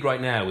Premier League right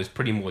now is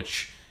pretty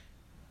much,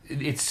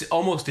 it's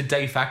almost a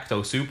de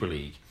facto Super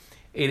League.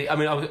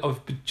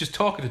 I've just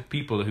talking to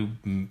people who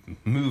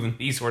move in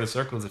these sort of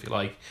circles, if you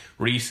like,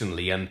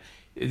 recently, and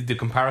the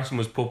comparison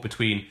was put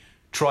between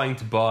trying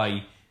to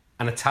buy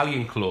an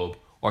Italian club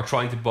or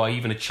trying to buy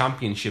even a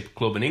Championship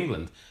club in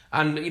England.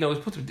 And,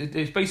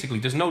 it's basically,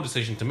 there's no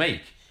decision to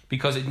make,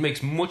 because it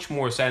makes much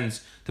more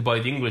sense to buy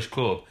the English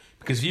club,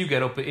 because if you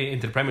get up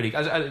into the Premier League,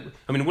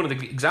 one of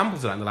the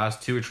examples of that in the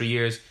last 2 or 3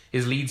 years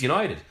is Leeds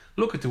United.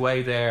 Look at the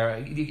way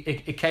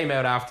it came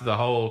out after the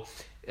whole...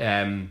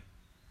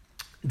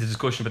 the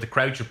discussion about the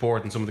Crouch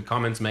report and some of the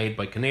comments made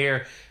by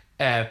Kinnear.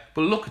 But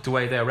look at the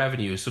way their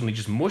revenue suddenly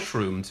just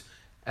mushroomed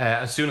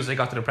as soon as they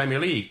got to the Premier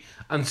League.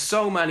 And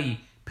so many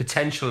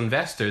potential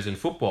investors in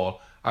football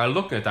are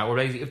looking at that, where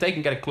if they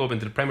can get a club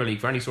into the Premier League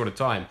for any sort of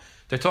time,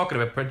 they're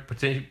talking about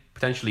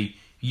potentially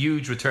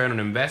huge return on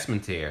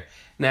investment here.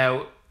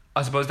 Now,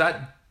 I suppose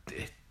that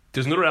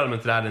there's another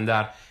element to that, in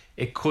that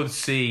it could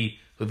see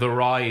the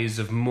rise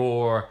of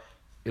more...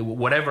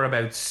 whatever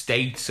about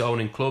states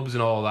owning clubs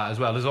and all that as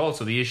well. There's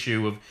also the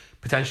issue of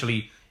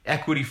potentially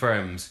equity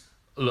firms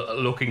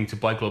looking to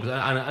buy clubs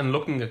and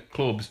looking at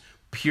clubs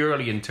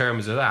purely in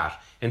terms of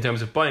that, in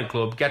terms of buying a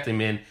club, get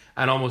them in,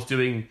 and almost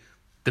doing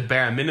the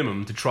bare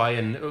minimum to try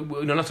and,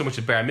 not so much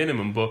the bare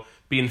minimum, but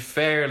being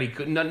fairly,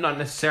 not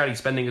necessarily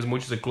spending as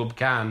much as a club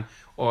can,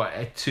 or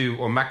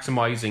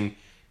maximising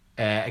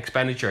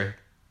expenditure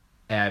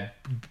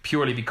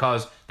purely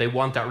because they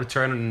want that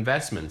return on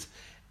investment.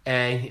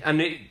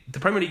 The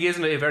Premier League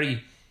isn't a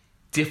very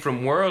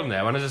different world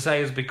now, and as I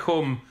say, it's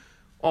become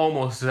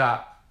almost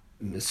that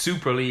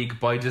Super League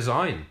by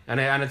design, and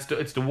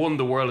it's the one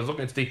the world is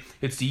looking.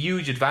 It's the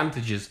huge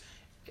advantage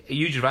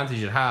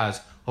it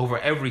has over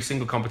every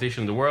single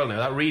competition in the world now.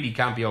 That really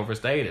can't be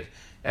overstated.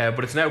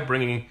 But it's now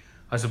bringing,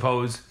 I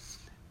suppose,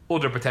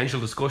 other potential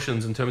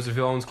discussions in terms of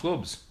who owns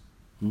clubs.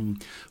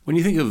 When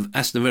you think of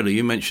Aston Villa,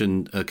 you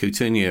mentioned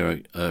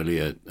Coutinho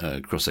earlier,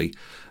 Crossy.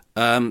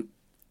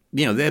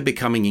 They're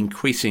becoming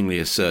increasingly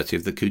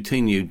assertive. The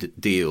Coutinho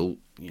deal,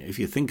 if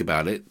you think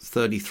about it,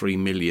 33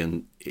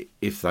 million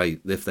if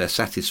they're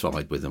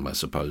satisfied with them, I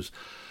suppose.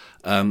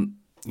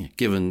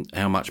 Given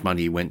how much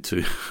money he went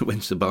to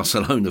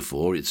Barcelona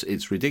for,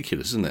 it's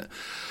ridiculous, isn't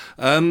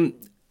it?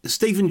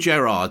 Steven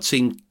Gerrard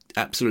seemed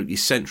absolutely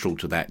central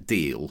to that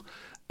deal.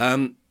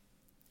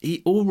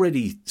 He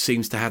already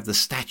seems to have the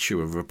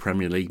stature of a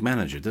Premier League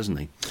manager, doesn't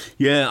he?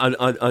 Yeah,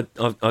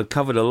 I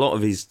covered a lot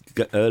of his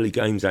early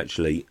games,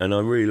 actually, and I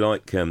really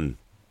like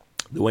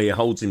the way he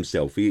holds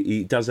himself.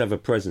 He does have a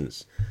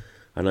presence.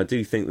 And I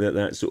do think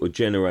that sort of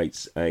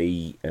generates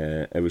a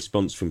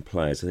response from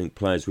players. I think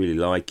players really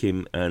like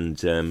him,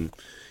 and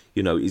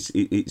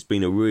it's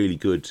been a really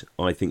good,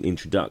 I think,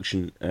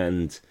 introduction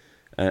and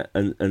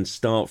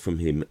start from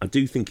him. I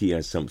do think he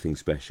has something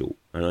special,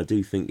 and I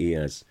do think he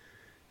has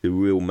the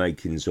real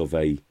makings of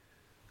a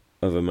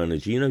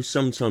manager.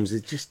 Sometimes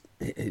it just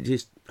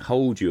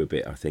holds you a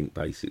bit, I think,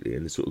 basically,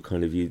 and sort of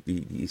kind of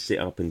you sit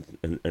up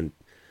and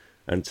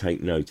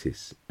take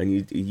notice,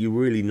 and you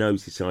really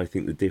notice, I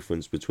think, the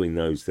difference between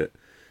those that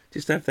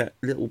just have that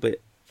little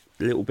bit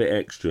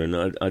extra,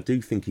 and I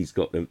do think he's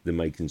got the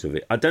makings of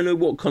it. I don't know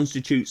what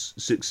constitutes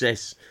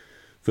success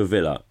for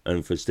Villa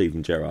and for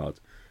Steven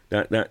Gerrard.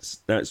 That's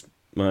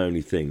my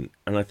only thing,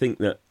 and I think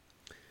that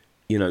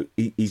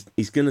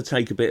he's going to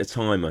take a bit of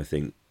time, I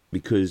think,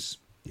 because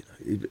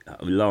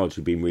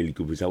largely been really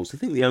good results. I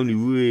think the only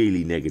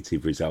really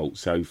negative result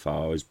so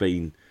far has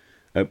been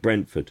at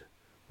Brentford,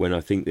 when I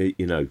think that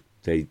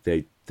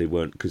they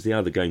weren't, because the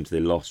other games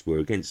they lost were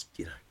against,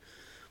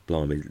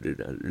 blimey,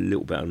 a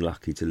little bit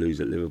unlucky to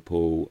lose at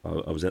Liverpool.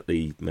 I was at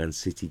the Man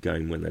City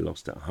game when they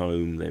lost at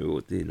home. They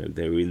were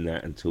in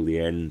that until the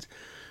end,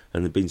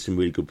 and there've been some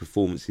really good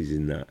performances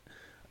in that.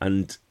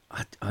 And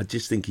I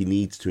just think he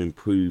needs to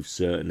improve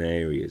certain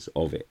areas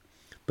of it.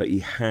 But he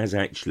has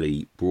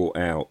actually brought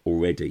out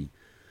already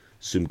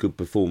some good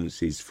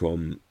performances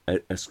from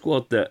a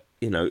squad that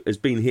has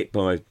been hit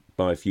by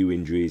a few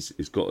injuries.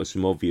 It's got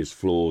some obvious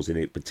flaws in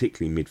it,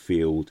 particularly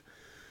midfield,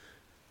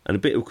 and a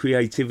bit of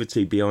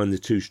creativity behind the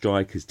two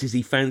strikers. Does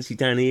he fancy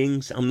Danny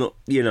Ings? I'm not,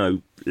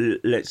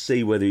 let's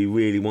see whether he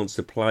really wants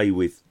to play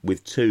with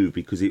two,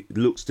 because it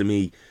looks to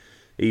me,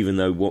 even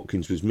though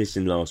Watkins was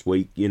missing last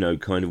week,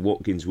 kind of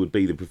Watkins would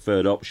be the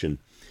preferred option.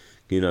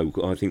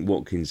 I think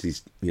Watkins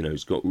is,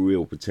 has got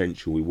real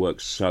potential. He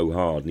works so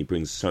hard and he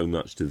brings so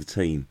much to the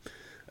team.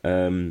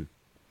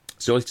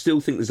 So I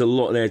still think there's a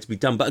lot there to be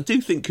done. But I do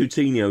think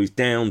Coutinho is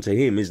down to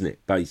him, isn't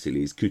it?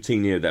 Basically, it's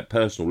Coutinho, that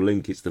personal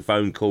link. It's the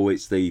phone call.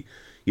 It's the,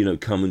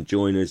 come and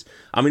join us.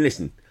 I mean,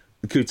 listen,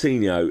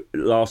 Coutinho,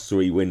 last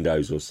 3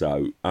 windows or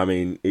so, I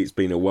mean, it's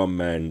been a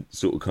one-man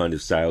sort of kind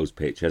of sales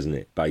pitch, hasn't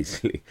it?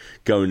 Basically,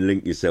 go and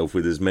link yourself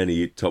with as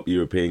many top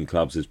European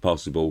clubs as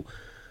possible.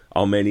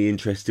 Are many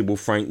interested? Well,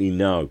 frankly,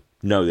 no.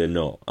 No, they're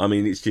not. I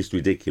mean, it's just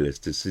ridiculous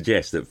to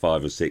suggest that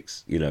 5 or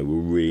 6, were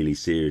really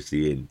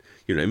seriously in.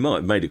 It might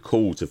have made a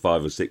call to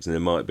 5 or 6 and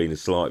there might have been a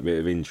slight bit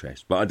of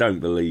interest. But I don't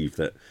believe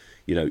that,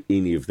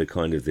 any of the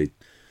kind of the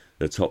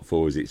top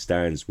 4 as it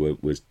stands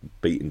was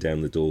beaten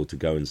down the door to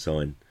go and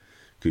sign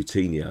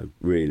Coutinho,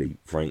 really,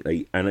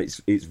 frankly. And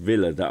it's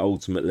Villa that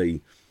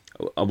ultimately,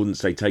 I wouldn't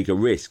say take a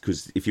risk,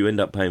 because if you end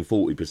up paying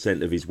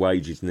 40% of his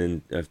wages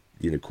and then,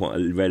 quite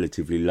a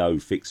relatively low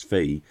fixed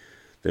fee,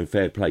 then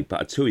fair play.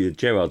 But I tell you,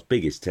 Gerrard's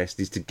biggest test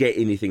is to get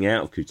anything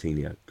out of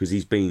Coutinho, because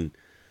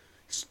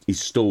he's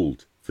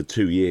stalled for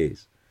 2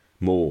 years,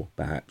 more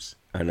perhaps.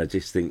 And I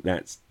just think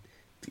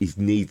he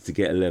needs to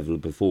get a level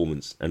of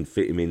performance and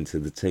fit him into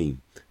the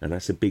team, and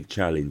that's a big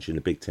challenge and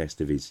a big test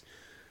of his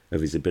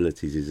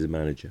abilities as a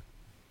manager.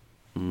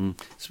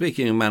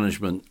 Speaking of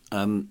management,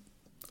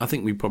 I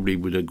think we probably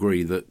would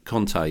agree that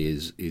Conte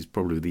is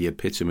probably the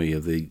epitome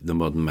of the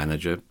modern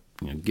manager.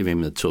 Give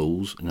him the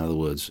tools. In other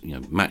words,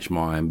 match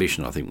my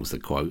ambition, I think was the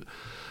quote,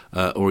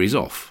 or he's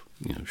off.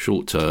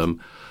 Short term.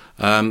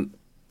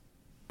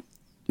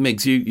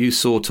 Migs, you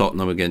saw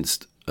Tottenham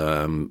against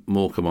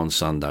Morecambe on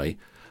Sunday.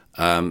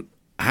 How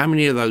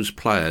many of those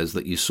players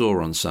that you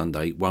saw on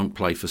Sunday won't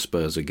play for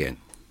Spurs again?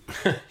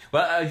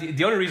 Well,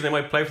 the only reason they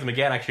might play for them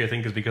again, actually, I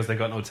think, is because they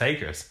got no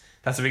takers.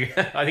 That's a big.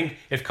 I think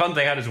if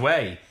Conte had his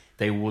way,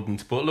 they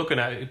wouldn't. But looking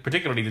at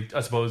particularly, I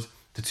suppose,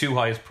 the 2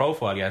 highest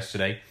profile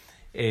yesterday,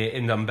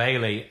 in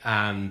Ndombele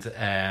and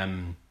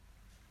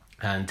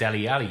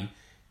Dele Alli,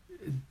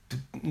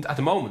 at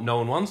the moment no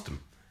one wants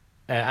them,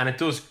 and it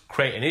does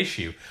create an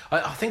issue.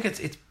 I think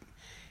it's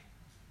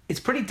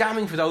pretty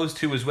damning for those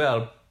 2 as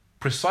well,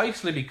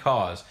 precisely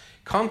because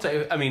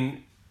Conte, I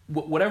mean,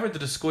 whatever the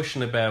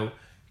discussion about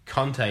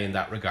Conte in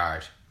that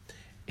regard,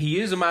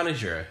 he is a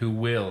manager who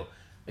will,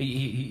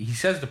 he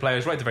says to the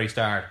players right at the very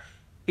start,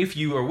 if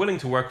you are willing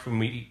to work for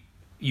me,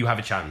 you have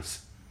a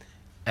chance.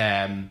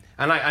 And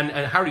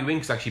Harry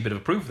Winks is actually a bit of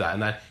a proof of that,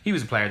 and that he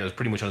was a player that was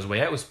pretty much on his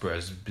way out with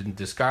Spurs, been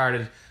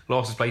discarded,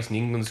 lost his place in the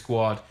England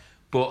squad,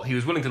 but he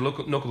was willing to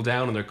knuckle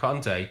down under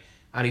Conte,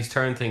 and he's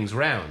turned things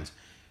round.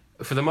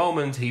 For the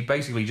moment, he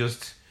basically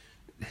just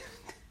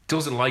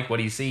doesn't like what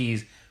he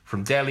sees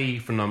from Dele,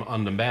 from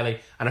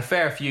Ndombele, and a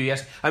fair few.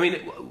 Yes, I mean,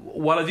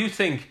 while I do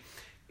think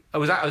I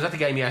was at the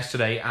game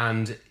yesterday,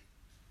 and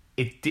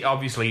it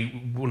obviously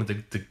one of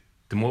the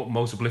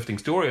most uplifting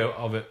story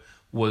of it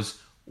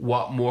was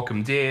what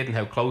Morecambe did and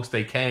how close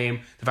they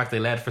came, the fact they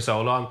led for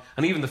so long,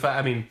 and even the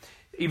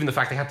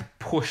fact they had to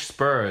push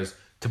Spurs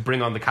to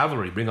bring on the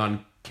cavalry, bring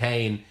on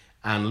Kane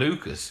and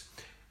Lucas.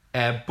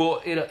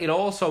 But it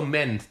also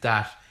meant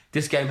that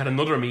this game had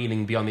another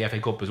meaning beyond the FA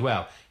Cup as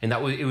well, and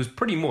that it was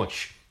pretty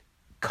much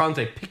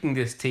Conte picking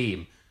this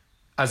team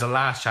as a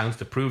last chance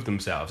to prove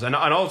themselves, and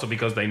also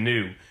because they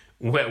knew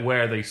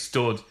where they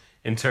stood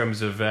in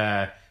terms of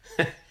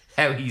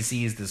how he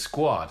sees the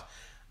squad.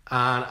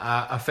 And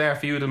a fair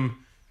few of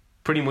them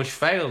pretty much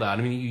failed at.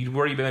 I mean, you'd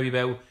worry maybe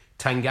about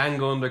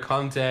Tanganga under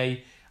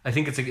Conte. I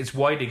think it's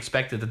widely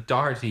expected that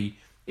Doherty,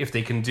 if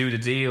they can do the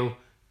deal,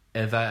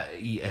 that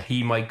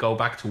he might go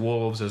back to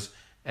Wolves as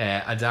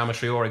Adama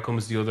Traore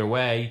comes the other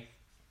way.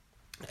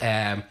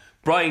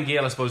 Brian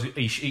Gill, I suppose,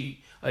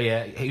 he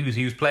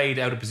was played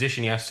out of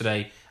position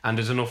yesterday, and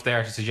there's enough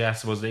there to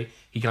suggest, I suppose,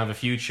 he can have a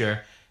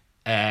future.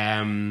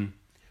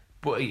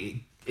 But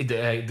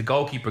the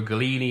goalkeeper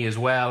Galini as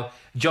well.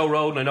 Joe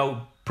Rodon, I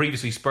know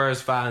previously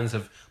Spurs fans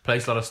have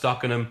placed a lot of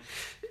stock in him.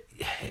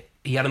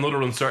 He had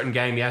another uncertain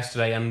game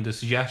yesterday, and the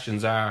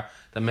suggestions are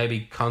that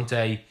maybe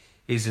Conte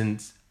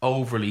isn't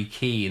overly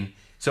keen.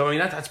 So I mean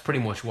that's pretty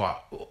much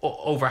what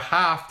over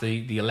half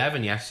the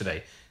 11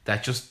 yesterday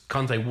that just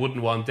Conte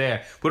wouldn't want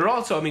there. But it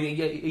also, I mean,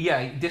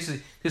 yeah,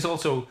 this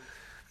also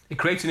it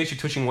creates an issue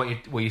touching what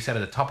you said at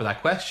the top of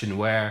that question,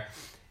 where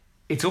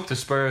it's up to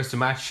Spurs to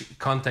match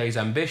Conte's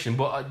ambition,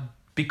 but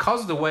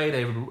because of the way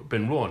they've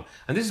been run,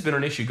 and this has been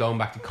an issue going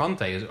back to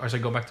Conte, or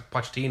going back to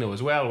Pochettino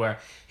as well, where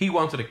he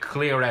wanted to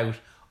clear out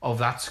of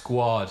that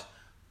squad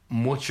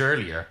much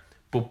earlier,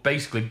 but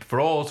basically for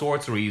all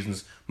sorts of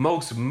reasons,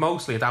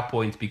 mostly at that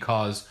point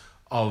because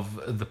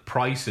of the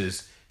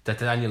prices that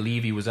Daniel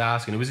Levy was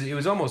asking. It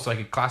was almost like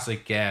a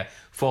classic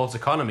false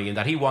economy, in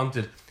that he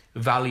wanted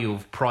value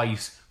of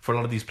price for a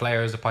lot of these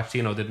players that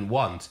Pochettino didn't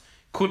want.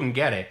 Couldn't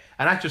get it,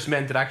 and that just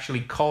meant it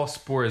actually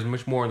cost Spurs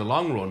much more in the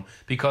long run,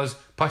 because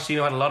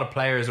Pochettino had a lot of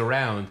players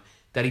around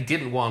that he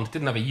didn't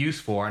have a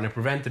use for, and it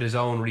prevented his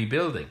own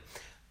rebuilding.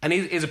 And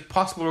is it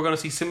possible we're going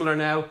to see similar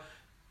now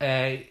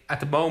at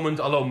the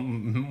moment, although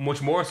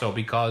much more so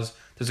because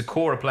there's a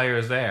core of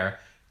players there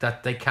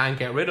that they can't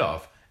get rid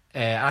of.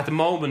 At the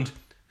moment,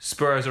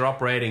 Spurs are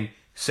operating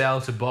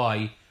sell to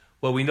buy.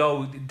 Well, we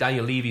know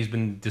Daniel Levy's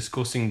been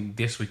discussing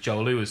this with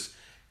Joe Lewis.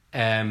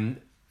 That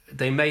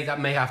may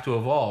have to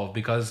evolve,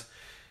 because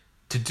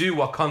to do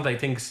what Conte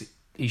thinks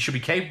he should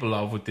be capable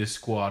of with this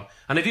squad,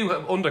 and they do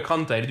have, under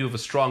Conte, they do have a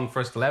strong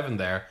first 11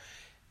 there.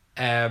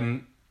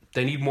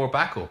 They need more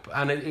backup,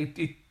 and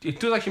it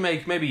does actually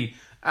make, maybe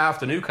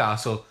after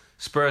Newcastle,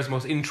 Spurs'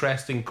 most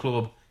interesting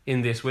club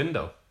in this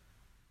window.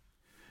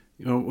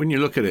 You know, when you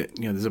look at it,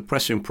 there's a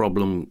pressing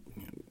problem.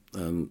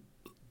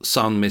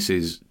 Son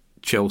misses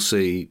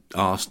Chelsea,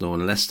 Arsenal,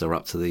 and Leicester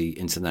up to the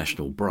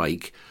international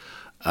break.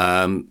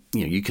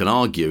 You can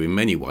argue in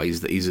many ways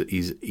that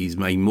he's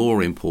made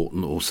more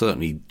important, or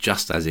certainly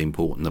just as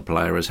important a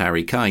player as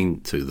Harry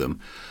Kane to them.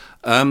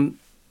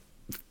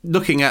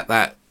 Looking at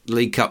that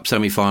League Cup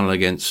semi-final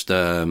against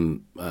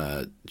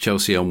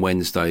Chelsea on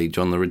Wednesday,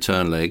 John, the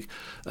return leg,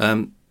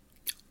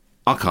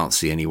 I can't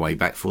see any way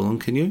back for them.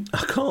 Can you?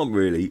 I can't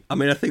really. I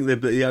mean, I think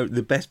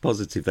the best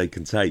positive they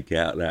can take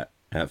out of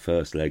that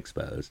first leg,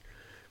 Spurs,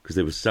 because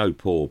they were so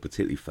poor,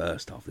 particularly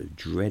first half, they were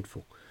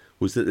dreadful,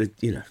 was that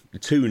the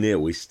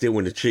 2-0 is still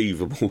an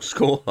achievable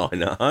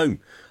scoreline at home.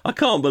 I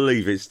can't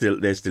believe they're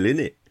still in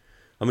it.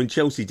 I mean,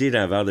 Chelsea did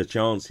have other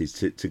chances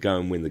to go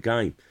and win the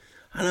game.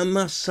 And I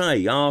must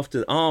say,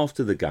 after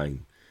the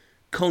game,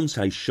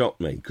 Conte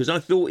shocked me, because I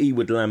thought he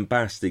would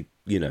lambast the,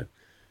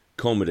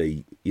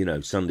 comedy,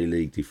 Sunday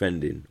League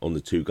defending on the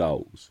 2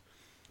 goals.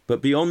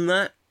 But beyond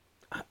that,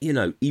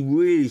 he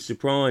really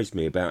surprised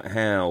me about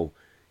how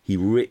he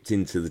ripped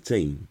into the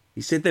team. He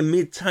said they're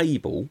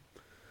mid-table.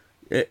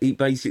 He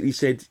basically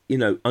said,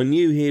 I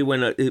knew here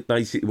when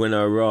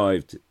I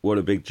arrived what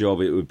a big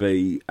job it would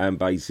be, and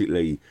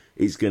basically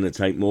it's going to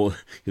take more,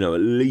 at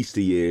least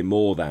a year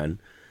more than.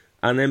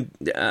 And then,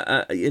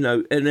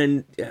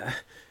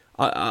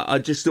 I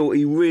just thought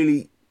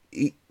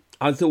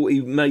I thought he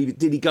maybe,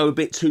 did he go a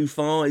bit too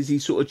far? As he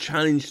sort of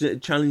challenged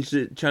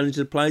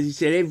the players? He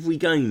said every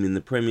game in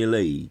the Premier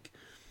League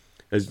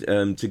has,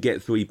 to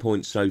get 3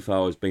 points so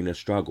far has been a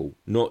struggle.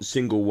 Not a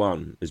single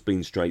one has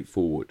been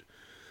straightforward.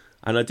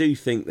 And I do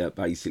think that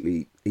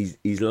basically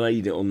he's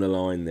laid it on the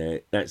line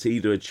there. That's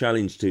either a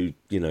challenge to,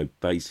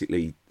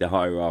 basically the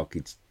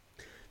hierarchy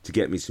to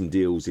get me some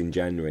deals in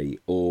January,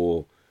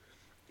 or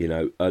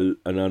an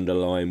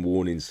underlying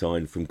warning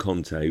sign from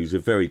Conte, who's a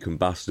very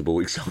combustible,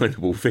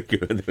 excitable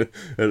figure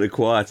at the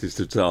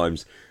quietest of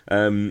times,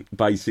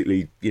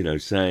 basically,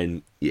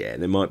 saying, yeah,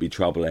 there might be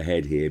trouble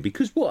ahead here.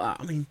 Because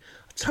I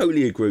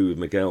totally agree with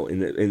Miguel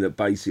in that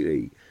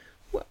basically,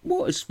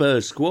 what a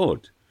Spurs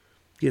squad.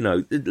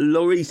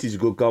 Lloris is a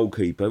good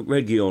goalkeeper.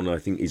 Reguilon, I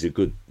think, is a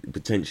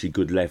potentially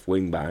good left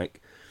wing back.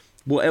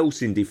 What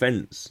else in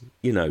defence?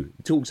 He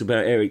talks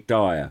about Eric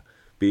Dyer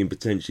being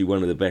potentially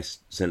one of the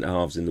best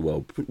centre-halves in the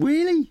world.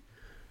 Really?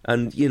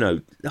 And,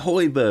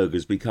 Højbjerg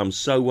has become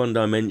so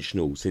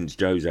one-dimensional since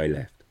Jose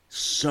left.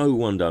 So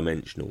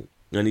one-dimensional.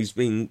 And he's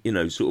been,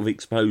 sort of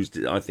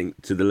exposed, I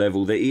think, to the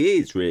level that he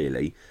is,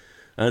 really.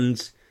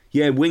 And,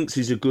 yeah, Winks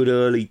is a good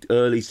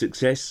early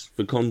success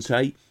for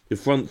Conte. The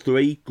front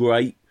 3,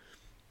 great.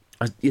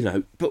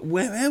 But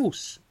where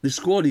else? The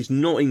squad is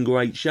not in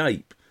great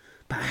shape.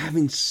 But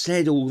having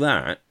said all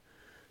that,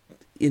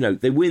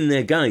 they win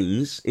their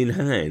games in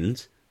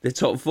hand, they're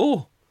top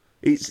 4.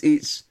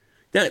 It's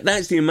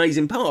that's the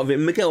amazing part of it.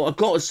 Miguel, I've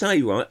got to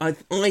say, right,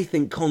 I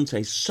think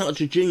Conte's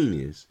such a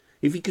genius.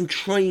 If he can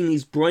train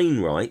his brain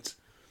right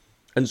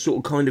and sort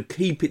of kind of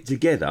keep it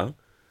together,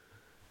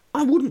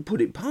 I wouldn't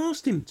put it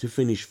past him to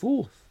finish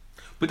fourth.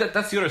 But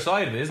that's the other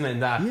side of it, isn't it? In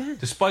that,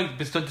 despite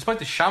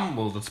the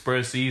shambles that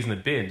Spurs' season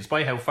had been,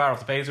 despite how far off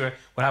the pace were,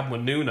 what happened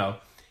with Nuno,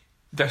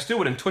 they're still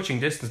within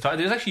touching distance.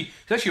 There's actually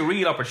a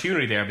real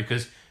opportunity there,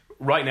 because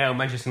right now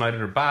Manchester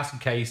United are a basket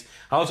case.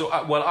 Also,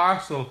 while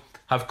Arsenal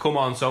have come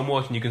on so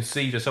much, and you can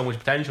see there's so much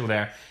potential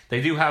there, they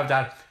do have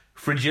that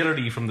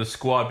fragility from the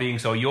squad being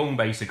so young.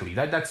 Basically,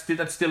 that's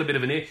still a bit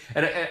of an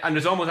and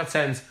there's almost that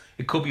sense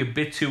it could be a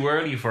bit too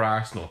early for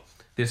Arsenal.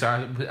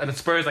 And it's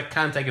Spurs that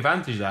can take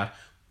advantage of that,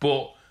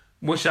 but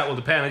much of that will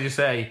depend, as you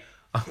say,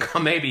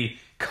 on maybe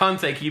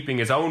Conte keeping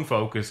his own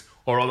focus,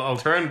 or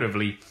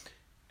alternatively,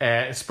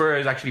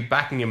 Spurs actually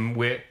backing him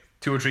with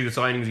 2 or 3 of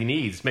the signings he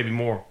needs, maybe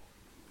more.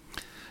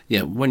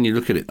 Yeah, when you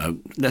look at it, though,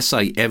 let's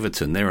say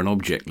Everton, they're an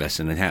object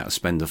lesson in how to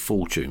spend a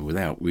fortune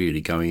without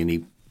really going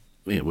any,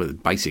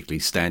 basically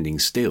standing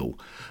still.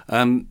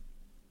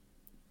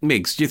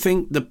 Miggs, do you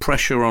think the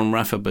pressure on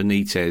Rafa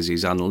Benitez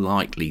is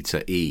unlikely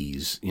to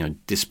ease,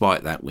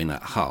 despite that win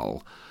at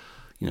Hull?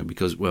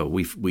 Because, well,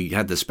 we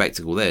had the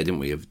spectacle there, didn't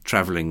we, of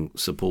travelling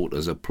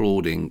supporters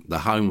applauding the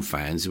home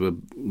fans who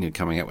were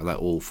coming out with that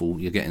awful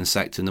 "you're getting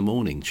sacked in the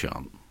morning"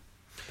 chant.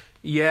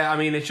 Yeah, I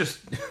mean, it's just...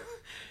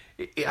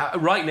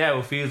 right now,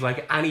 it feels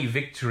like any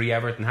victory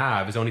Everton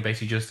have is only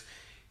basically just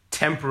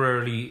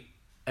temporarily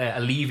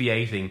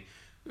alleviating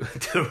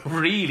the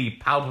really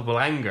palpable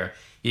anger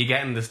you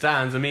get in the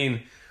stands. I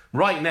mean,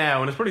 right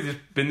now, and it's probably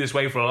been this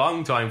way for a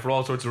long time for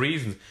all sorts of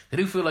reasons, they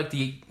do feel like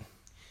the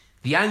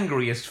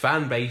angriest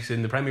fan base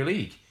in the Premier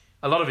League.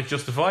 A lot of it's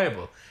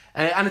justifiable.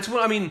 And it's,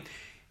 I mean,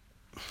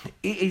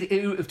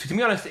 to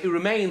be honest, it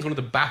remains one of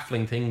the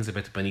baffling things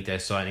about the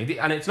Benitez signing.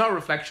 And it's not a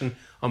reflection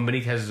on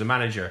Benitez as a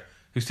manager,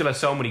 who still has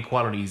so many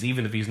qualities,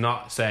 even if he's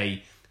not,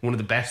 say, one of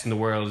the best in the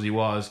world as he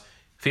was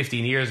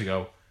 15 years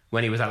ago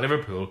when he was at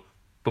Liverpool.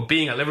 But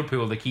being at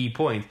Liverpool, the key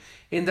point,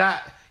 in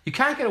that you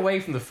can't get away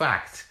from the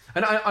fact.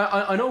 And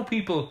I know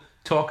people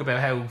talk about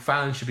how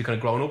fans should be kind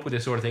of growing up with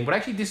this sort of thing, but I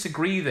actually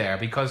disagree there,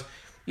 because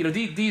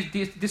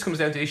this comes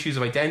down to issues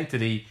of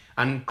identity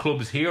and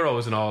clubs'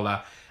 heroes and all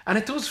that. And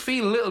it does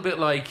feel a little bit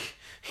like,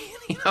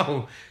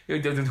 I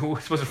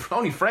suppose the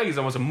only phrase,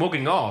 almost a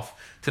mugging off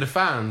to the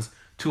fans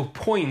to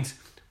appoint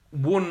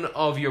one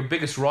of your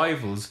biggest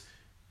rivals,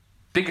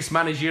 biggest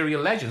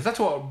managerial legends. That's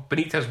what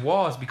Benitez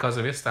was because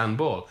of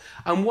Istanbul.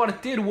 And what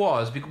it did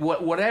was,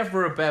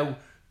 whatever about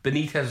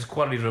Benitez's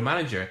quality as a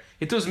manager,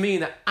 it does mean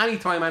that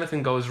anytime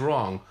anything goes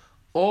wrong,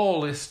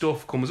 all this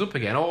stuff comes up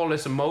again, all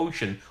this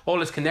emotion, all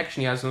this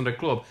connection he has with another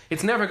club,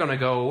 it's never going to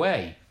go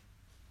away.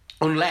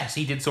 Unless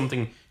he did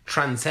something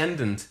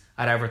transcendent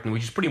at Everton,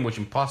 which is pretty much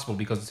impossible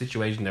because of the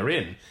situation they're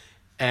in.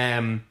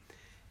 And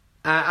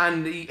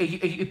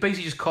it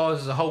basically just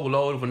causes a whole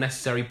load of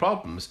unnecessary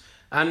problems.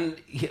 And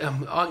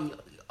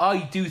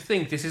I do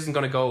think this isn't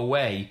going to go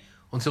away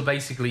until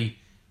basically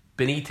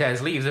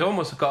Benitez leaves. They've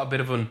almost got a bit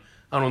of an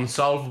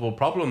unsolvable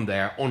problem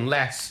there,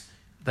 unless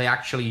they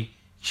actually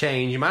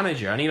change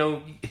manager.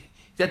 And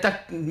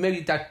that maybe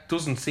that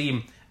doesn't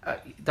seem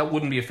that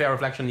wouldn't be a fair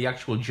reflection on the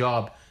actual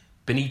job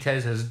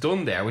Benitez has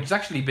done there, which has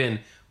actually been,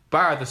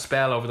 bar the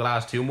spell over the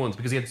last 2 months,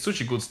 because he had such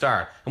a good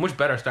start, a much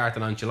better start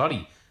than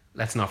Ancelotti.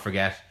 Let's not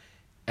forget.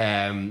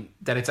 That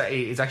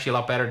it's actually a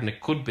lot better than it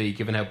could be,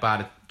 given how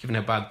bad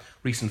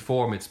recent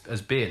form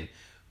has been.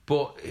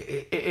 But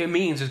it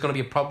means there's going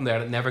to be a problem there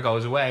that never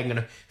goes away,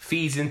 and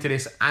feeds into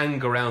this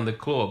anger around the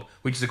club,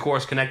 which is of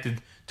course connected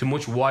to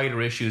much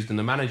wider issues than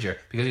the manager,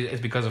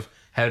 because of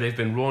how they've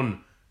been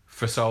run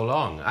for so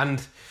long.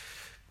 And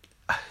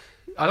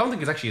I don't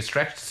think it's actually a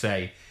stretch to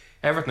say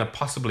Everton are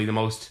possibly the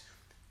most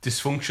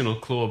dysfunctional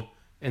club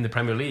in the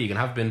Premier League, and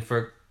have been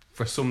for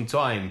some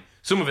time.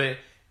 Some of it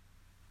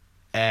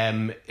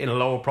in a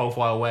lower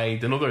profile way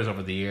than others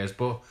over the years,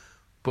 but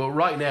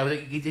right now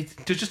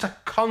there's just a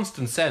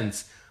constant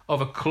sense of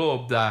a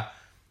club that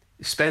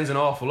spends an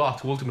awful lot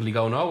to ultimately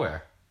go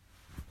nowhere.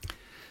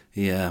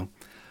 Yeah.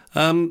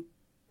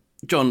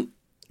 John,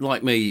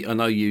 like me, I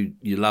know you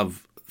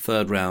love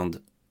third round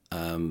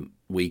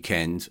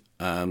weekend.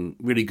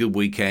 Really good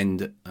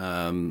weekend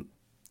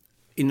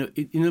in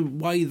a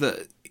way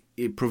that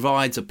it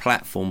provides a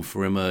platform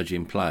for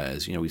emerging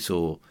players. We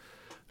saw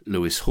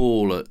Lewis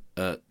Hall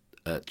at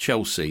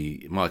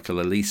Chelsea, Michael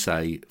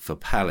Olise for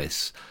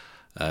Palace,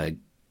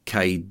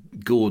 Kay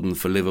Gordon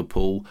for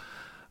Liverpool,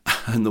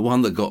 and the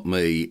one that got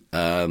me,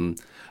 and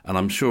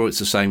I'm sure it's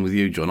the same with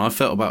you, John, I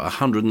felt about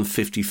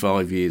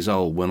 155 years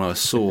old when I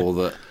saw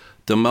that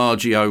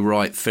DiMaggio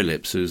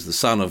Wright-Phillips, who's the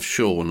son of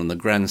Sean and the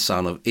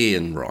grandson of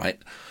Ian Wright,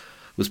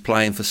 was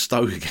playing for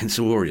Stoke against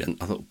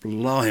Orient. I thought,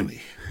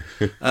 blimey.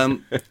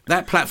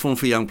 That platform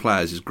for young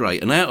players is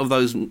great. And out of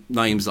those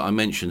names that I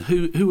mentioned,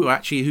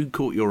 who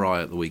caught your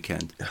eye at the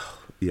weekend?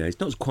 Yeah, it's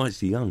not quite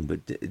so young, but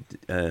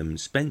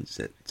Spence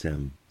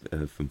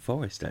from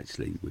Forest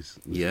actually was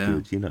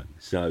good,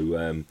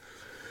 So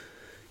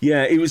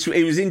Yeah, it was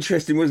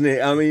interesting, wasn't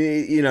it? I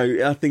mean, you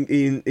know, I think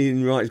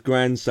Ian Wright's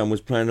grandson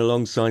was playing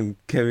alongside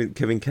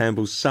Kevin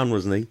Campbell's son,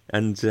 wasn't he?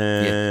 And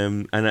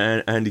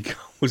Andy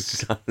Cole's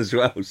son as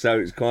well. So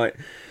it's quite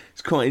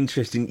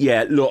interesting.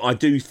 Yeah, look, I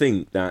do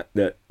think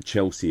that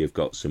Chelsea have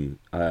got some.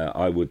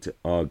 I would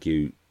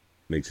argue,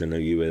 Migs, I know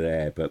you were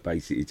there, but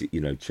basically, you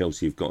know,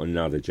 Chelsea have got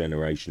another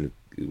generation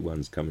of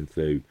ones coming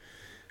through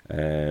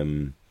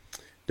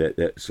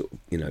that sort of,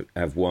 you know,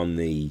 have won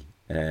the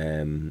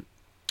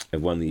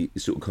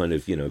sort of kind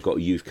of, you know, got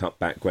a youth cup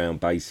background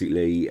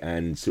basically,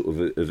 and sort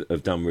of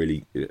have done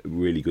really,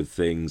 really good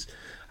things.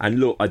 And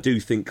look, I do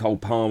think Cole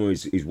Palmer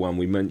is one.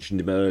 We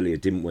mentioned him earlier,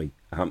 didn't we?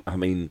 I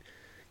mean,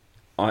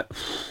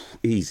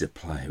 he's a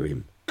player,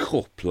 him.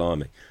 God,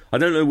 blimey. I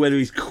don't know whether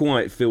he's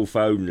quite Phil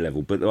Foden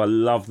level, but I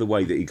love the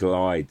way that he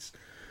glides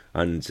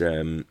and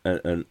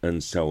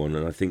so on.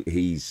 And I think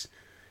he's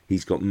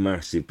got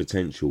massive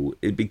potential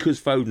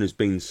because Foden has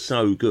been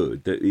so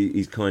good that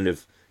he's kind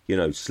of, you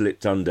know,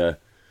 slipped under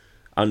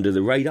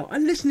the radar.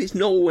 And listen, it's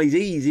not always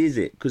easy, is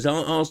it? Because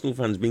Arsenal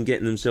fans have been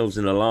getting themselves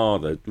in a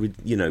lather,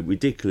 you know,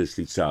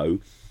 ridiculously so,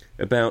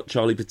 about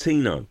Charlie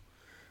Patino.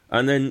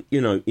 And then, you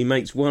know, he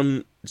makes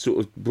one sort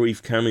of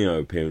brief cameo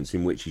appearance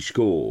in which he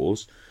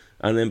scores,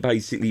 and then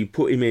basically you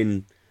put him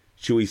in,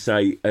 shall we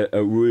say,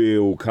 a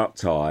real cup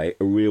tie,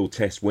 a real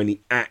test when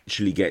he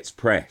actually gets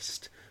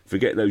pressed.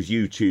 Forget those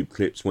YouTube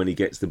clips when he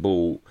gets the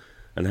ball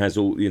and has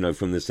all, you know,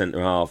 from the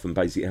centre half and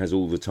basically has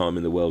all the time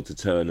in the world to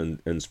turn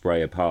and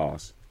spray a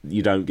pass.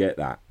 You don't get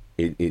that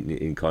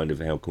in kind of,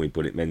 how can we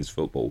put it, men's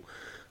football.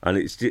 And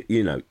it's,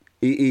 you know,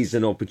 it is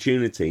an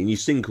opportunity and you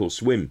sink or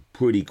swim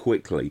pretty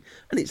quickly.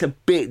 And it's a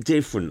bit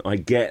different, I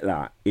get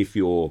that, if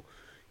you're,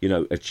 you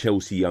know, a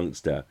Chelsea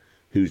youngster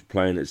who's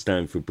playing at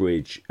Stamford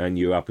Bridge and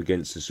you're up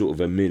against a sort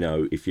of a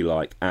minnow, if you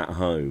like, at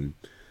home,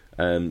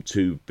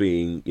 to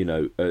being, you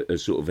know, a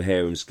sort of a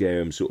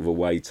harum-scarum sort of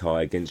away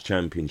tie against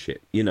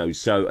Championship. You know,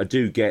 so I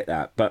do get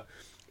that, but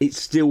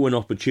it's still an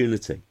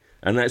opportunity.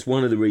 And that's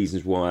one of the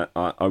reasons why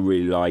I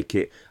really like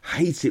it.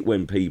 Hate it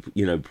when people,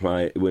 you know,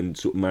 when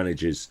sort of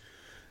managers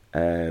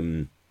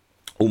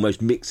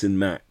almost mix and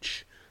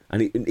match.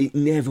 And it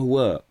never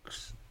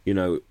works, you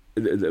know,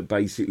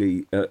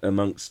 basically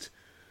amongst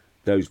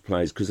those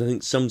players. Because I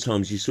think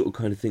sometimes you sort of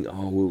kind of think,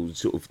 oh, well,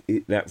 sort of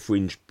that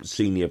fringe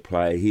senior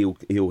player,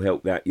 he'll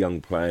help that young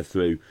player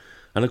through.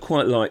 And I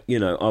quite like, you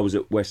know, I was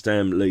at West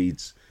Ham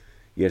Leeds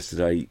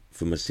yesterday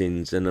for my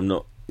sins, and I'm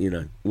not, you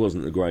know, it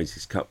wasn't the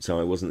greatest cup tie,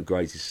 it wasn't the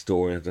greatest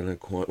story. I don't know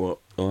quite what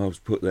I was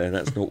put there.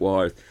 That's not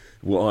what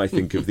I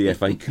think of the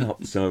FA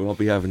Cup. So I'll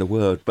be having a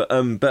word. But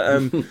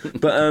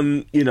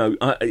you know,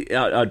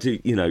 I do.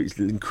 You know, it's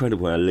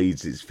incredible how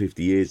Leeds. It's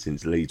 50 years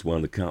since Leeds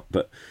won the cup.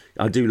 But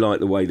I do like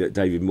the way that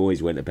David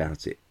Moyes went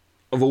about it.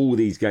 Of all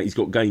these games, he's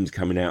got games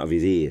coming out of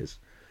his ears,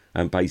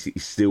 and basically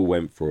still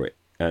went for it.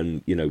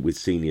 And, you know, with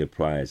senior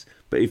players.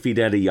 But if he'd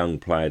had a young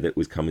player that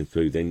was coming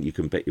through, then you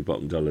can bet your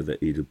bottom dollar that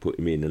he'd have put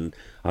him in. And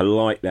I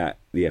like that,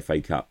 the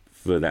FA Cup,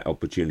 for that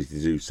opportunity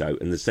to do so.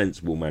 And the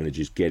sensible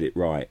managers get it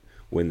right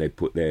when they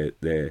put their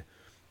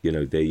you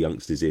know, their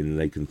youngsters in and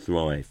they can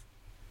thrive.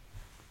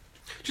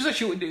 Just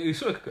actually,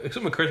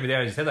 something occurred to me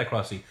there as you said that,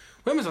 Crossy.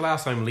 When was the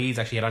last time Leeds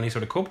actually had any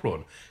sort of cup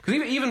run? Because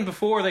even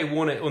before they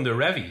won it under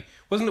Revie,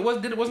 wasn't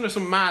there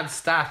some mad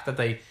stat that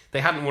they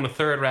hadn't won a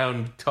third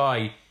round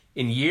tie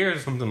in years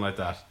or something like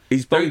that?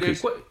 He's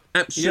bonkers.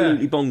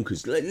 Absolutely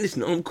bonkers.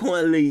 Listen, I'm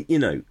quite you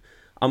know,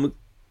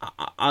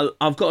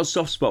 I've got a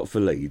soft spot for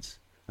Leeds.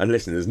 And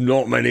listen, there's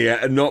not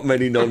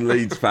many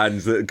non-Leeds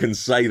fans that can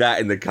say that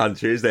in the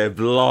country, is there?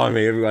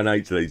 Blimey, everyone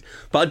hates Leeds.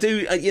 But I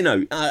do, you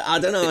know, I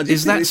don't know.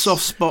 Is that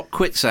soft spot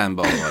quicksand,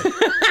 by the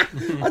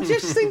way? I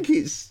just think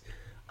it's,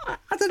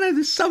 I don't know,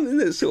 there's something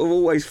that sort of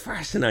always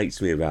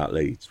fascinates me about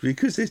Leeds,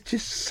 because it's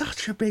just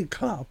such a big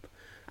club.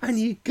 And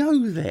you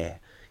go there.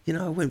 You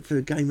know, I went for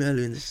a game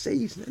earlier in the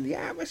season and the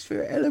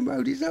atmosphere at Ellen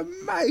Road is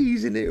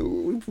amazing. It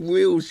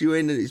reels you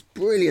in and it's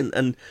brilliant.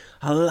 And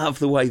I love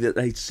the way that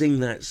they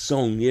sing that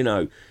song, you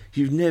know. If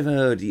you've never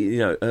heard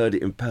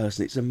it in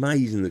person, it's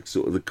amazing, the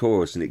sort of the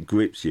chorus, and it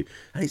grips you.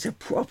 And it's a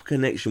proper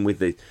connection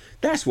with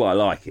that's why I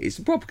like it. It's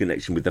a proper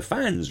connection with the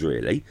fans,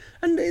 really.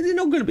 And they're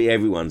not going to be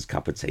everyone's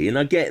cup of tea, and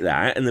I get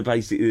that. And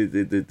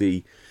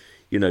the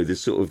you know, the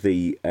sort of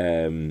the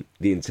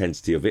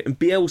intensity of it. And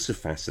Bielsa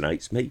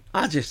fascinates me.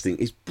 I just think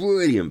it's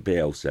brilliant,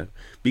 Bielsa,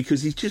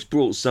 because he's just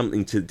brought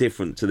something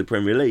different to the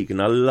Premier League, and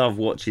I love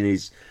watching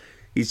his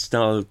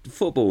style of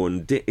football,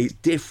 and it's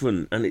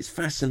different and it's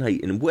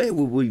fascinating. And where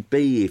would we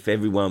be if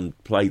everyone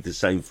played the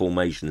same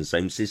formation, the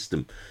same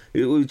system?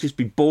 It would just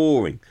be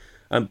boring.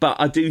 But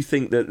I do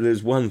think that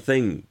there's one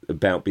thing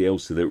about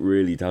Bielsa that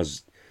really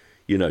does,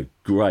 you know,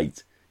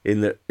 great,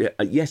 in that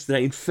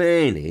yesterday, in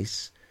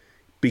fairness,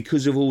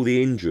 because of all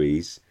the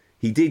injuries,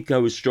 he did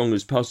go as strong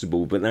as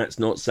possible, but that's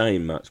not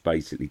saying much,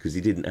 basically, because he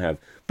didn't have.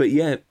 But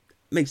yeah,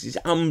 it's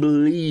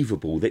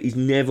unbelievable that he's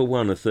never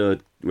won a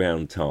third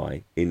round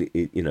tie in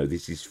you know,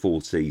 this is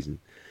fourth season.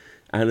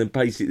 And then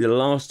basically the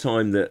last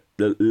time that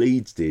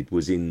Leeds did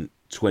was in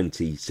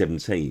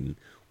 2017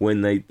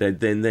 when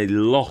they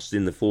lost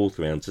in the fourth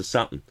round to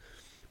Sutton.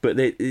 But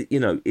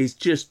it's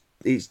just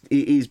it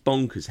is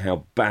bonkers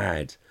how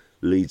bad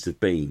Leeds have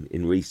been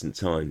in recent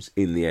times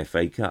in the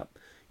FA Cup.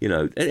 You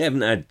know, they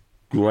haven't had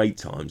great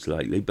times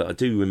lately, but I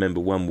do remember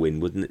one win,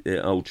 wasn't it,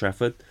 at Old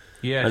Trafford?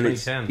 Yeah, and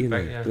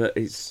 2010.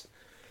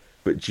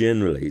 But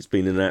generally it's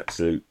been an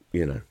absolute,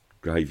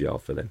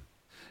 graveyard for them.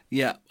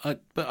 Yeah,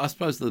 but I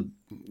suppose the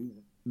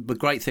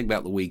great thing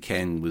about the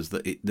weekend was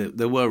that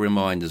there were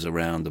reminders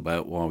around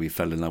about why we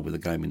fell in love with the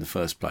game in the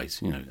first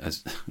place. You know,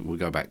 as we'll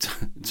go back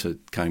to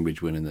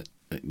Cambridge winning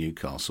at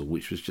Newcastle,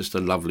 which was just a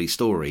lovely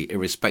story,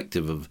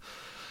 irrespective of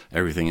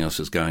everything else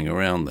that's going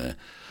around there.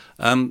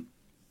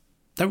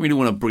 Don't really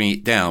want to bring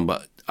it down,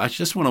 but I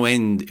just want to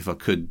end, if I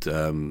could,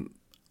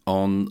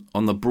 on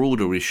the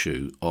broader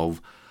issue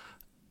of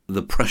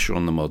the pressure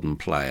on the modern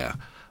player.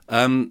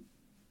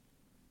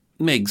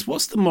 Miggs,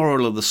 what's the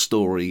moral of the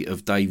story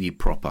of Davy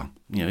Propper?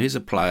 You know, here's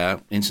a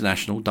player,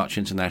 Dutch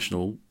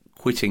international,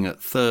 quitting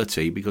at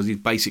 30 because he's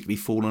basically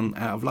fallen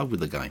out of love with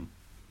the game.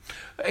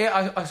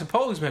 Yeah, I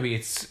suppose maybe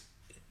it's...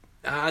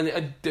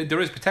 And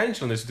there is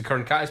potential in this, the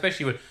current,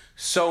 especially with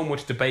so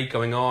much debate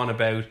going on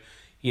about,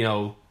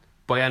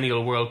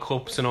 biennial World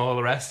Cups and all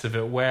the rest of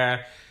it,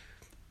 where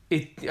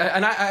it...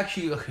 And I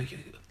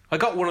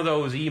got one of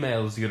those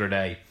emails the other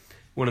day,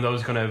 one of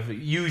those kind of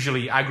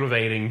usually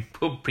aggravating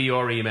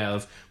PR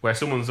emails where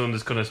someone's done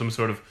this kind of some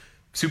sort of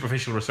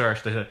superficial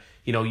research that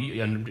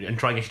and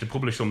trying to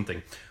publish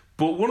something.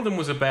 But one of them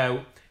was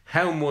about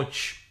how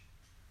much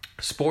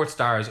sports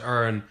stars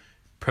earn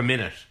per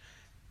minute,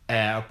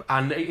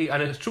 and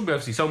it's true.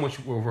 Obviously, so much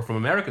were from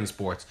American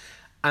sports,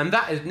 and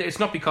that is, it's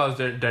not because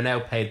they're now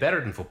paid better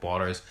than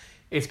footballers.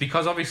 It's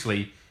because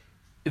obviously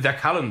their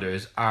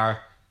calendars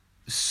are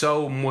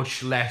so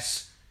much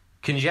less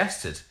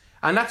congested.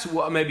 And that's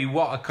what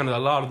kind of a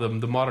lot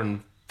of the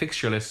modern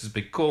fixture list has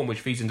become, which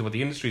feeds into what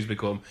the industry has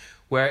become,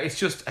 where it's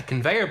just a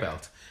conveyor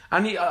belt.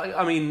 And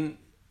I'm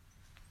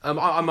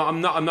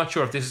not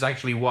sure if this is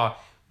actually what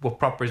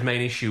Propper's main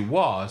issue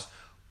was,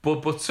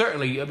 but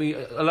certainly,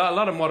 a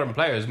lot of modern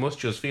players must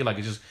just feel like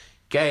it's just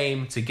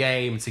game to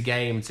game to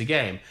game to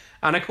game.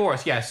 And of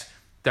course, yes,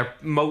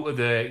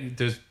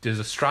 there's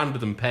a strand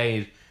of them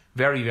paid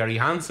very, very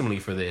handsomely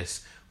for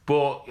this.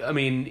 But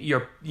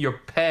your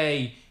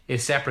pay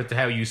is separate to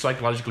how you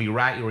psychologically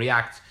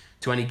react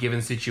to any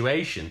given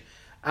situation.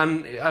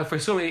 And for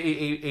some,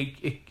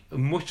 it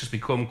must just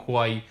become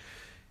quite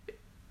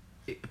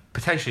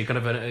potentially kind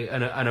of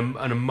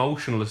an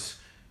emotionless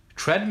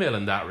treadmill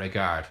in that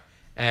regard.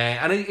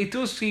 And it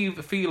does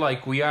feel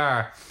like we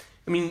are...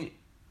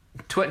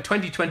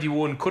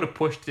 2021 could have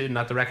pushed in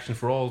that direction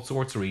for all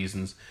sorts of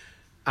reasons.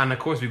 And of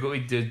course,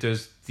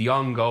 there's the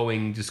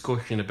ongoing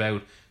discussion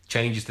about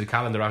changes to the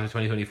calendar after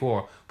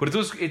 2024, but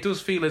it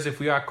does feel as if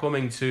we are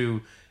coming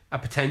to a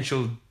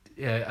potential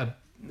a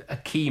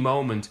key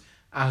moment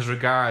as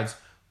regards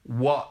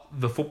what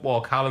the football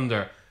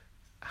calendar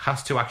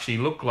has to actually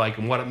look like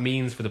and what it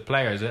means for the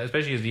players,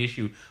 especially as the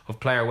issue of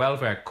player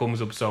welfare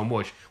comes up so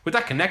much. With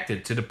that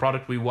connected to the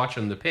product we watch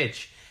on the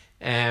pitch,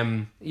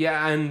 and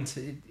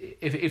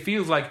it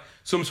feels like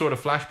some sort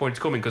of flashpoint is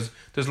coming because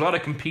there's a lot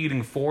of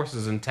competing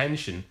forces and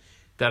tension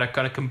that are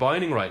kind of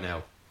combining right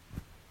now.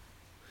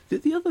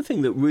 The other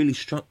thing that really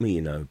struck me,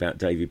 about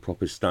David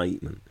Propper's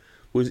statement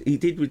was he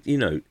did,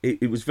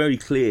 it was very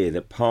clear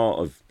that part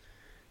of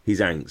his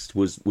angst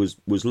was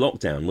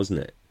lockdown, wasn't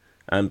it?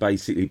 And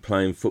basically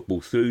playing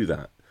football through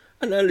that.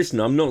 And now, listen,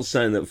 I'm not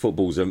saying that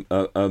football's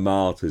a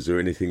martyrs or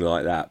anything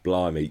like that.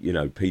 Blimey,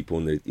 people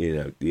on the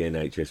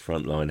NHS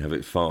front line have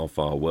it far,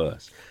 far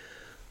worse.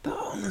 But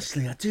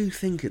honestly, I do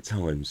think at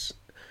times,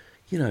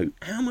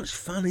 how much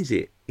fun is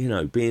it,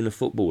 being a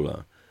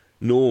footballer?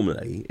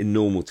 Normally, in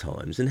normal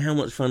times, and how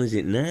much fun is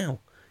it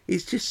now?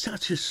 It's just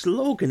such a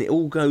slog, and it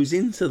all goes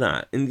into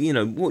that. And,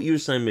 what you were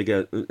saying,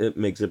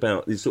 Miggs,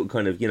 about this sort of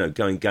kind of,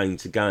 going game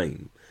to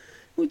game.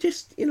 Well,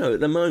 just, at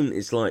the moment,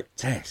 it's like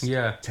test,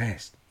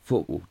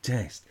 football,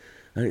 test.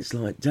 And it's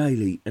like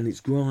daily, and it's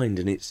grind,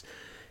 and it's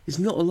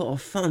not a lot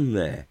of fun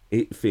there,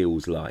 it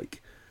feels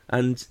like.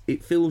 And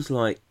it feels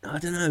like, I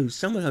don't know,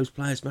 some of those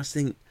players must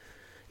think,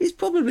 it's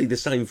probably the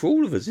same for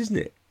all of us, isn't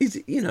it?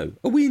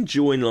 Are we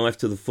enjoying life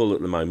to the full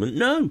at the moment?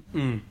 No.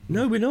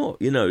 No, we're not.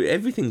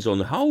 Everything's on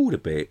hold a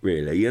bit,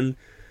 really. And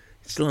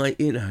it's like,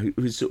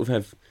 we sort of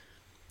have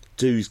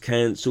dues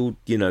cancelled,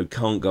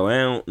 can't go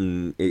out,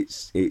 and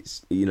it's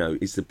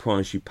the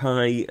price you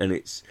pay,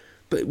 and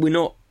but we're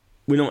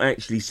not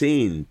actually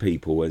seeing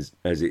people as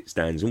it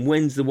stands. And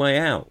when's the way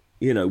out?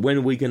 When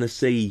are we going to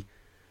see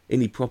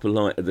any proper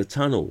light at the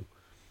tunnel?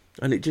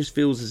 And it just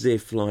feels as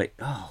if, like,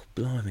 oh,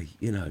 blimey,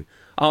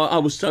 I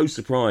was so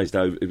surprised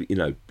over,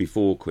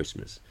 before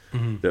Christmas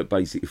that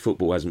basically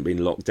football hasn't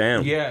been locked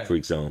down, for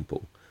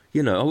example. I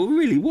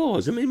really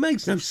was. It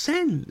makes no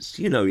sense,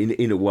 in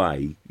a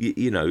way.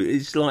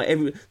 It's like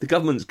the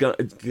government's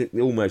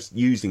almost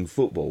using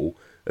football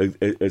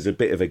as a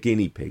bit of a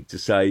guinea pig to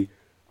say,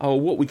 oh,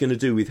 what are we going to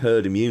do with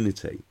herd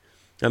immunity?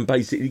 And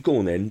basically, go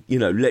on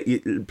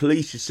then,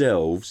 police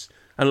yourselves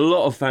And a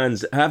lot of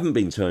fans haven't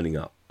been turning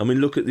up. I mean,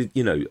 look at the,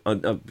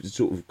 I've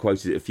sort of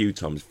quoted it a few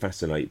times,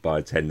 fascinated by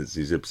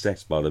attendances,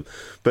 obsessed by them.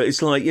 But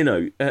it's like,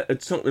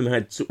 Tottenham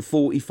had sort of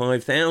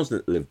 45,000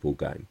 at the Liverpool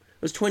game.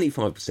 It was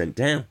 25%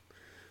 down.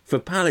 For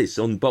Palace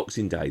on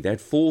Boxing Day, they had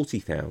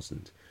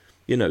 40,000.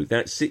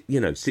 That's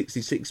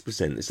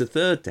 66%. It's a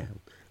third down.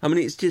 I mean,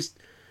 it's just,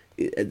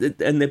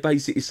 and they're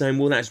basically saying,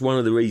 well, that's one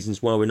of the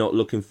reasons why we're not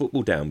looking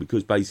football down,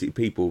 because basically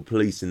people are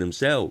policing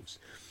themselves.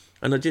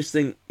 And I just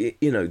think,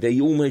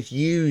 they're almost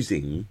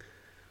using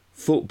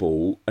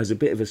football as a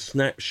bit of a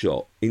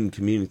snapshot in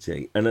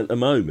community. And at the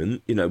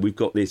moment, we've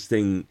got this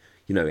thing,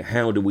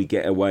 how do we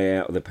get a way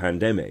out of the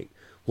pandemic?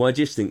 Well, I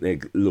just think they're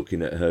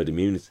looking at herd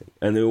immunity,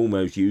 and they're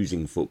almost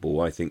using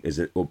football, I think, as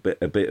a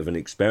bit of an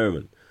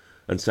experiment,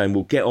 and saying,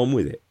 well, get on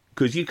with it.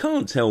 Because you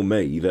can't tell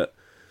me that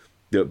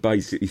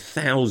basically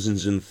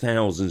thousands and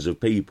thousands of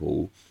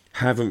people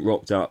haven't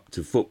rocked up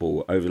to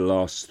football over the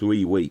last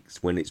 3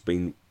 weeks when it's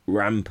been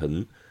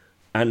rampant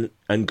and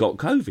got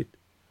COVID.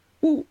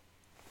 Well,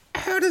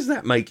 how does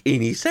that make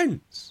any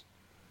sense?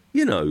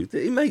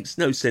 It makes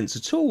no sense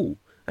at all.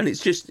 And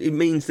it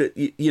means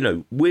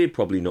that, we're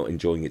probably not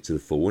enjoying it to the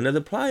full, and other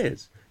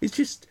players. It's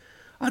just,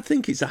 I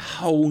think it's a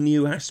whole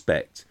new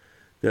aspect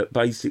that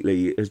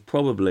basically is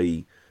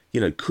probably,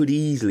 could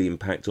easily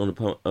impact on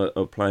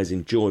a player's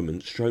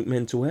enjoyment, stroke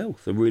mental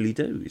health. I really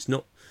do. It's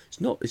not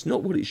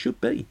what it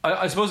should be.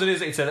 I suppose it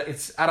is.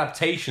 It's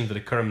adaptation to the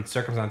current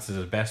circumstances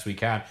as best we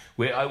can.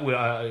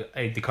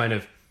 The kind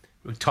of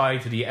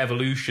tied to the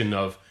evolution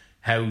of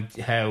how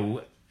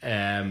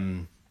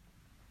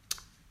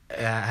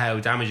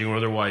damaging or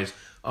otherwise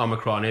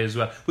Omicron is.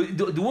 Well, but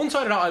the one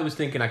side of that I was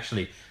thinking,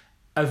 actually,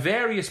 at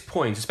various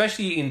points,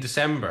 especially in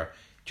December,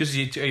 just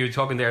as you were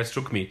talking there, it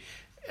struck me.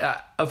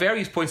 At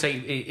various points,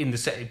 particularly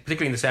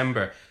in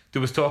December,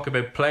 there was talk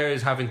about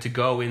players having to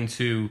go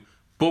into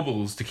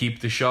bubbles to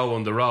keep the show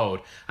on the road,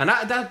 and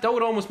that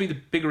would almost be the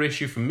bigger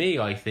issue for me,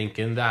 I think,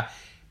 in that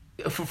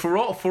for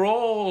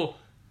all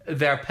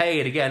their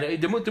pay, again,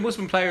 there must have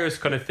been players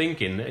kind of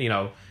thinking,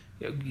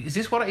 is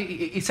this what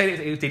if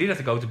they did have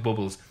to go to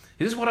bubbles?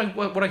 Is this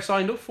what I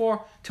signed up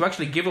for? To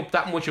actually give up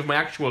that much of my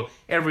actual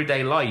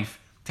everyday life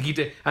to keep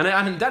it?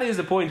 And that is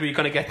the point where you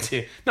kind of get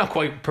to not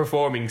quite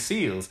performing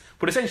seals,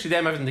 but essentially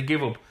them having to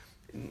give up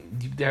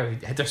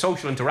their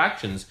social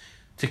interactions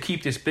to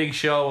keep this big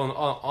show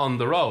on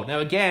the road. Now,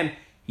 again,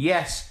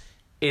 yes,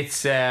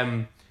 it's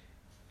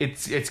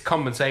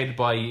compensated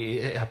by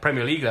a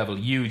Premier League level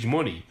huge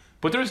money,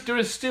 but there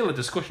is still a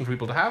discussion for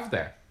people to have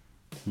there.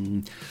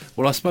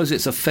 Well, I suppose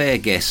it's a fair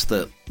guess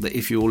that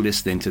if you're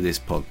listening to this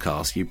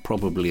podcast, you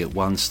probably at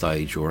one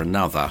stage or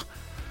another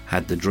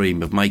had the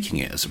dream of making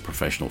it as a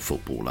professional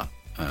footballer.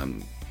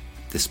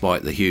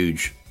 Despite the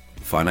huge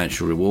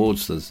financial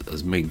rewards,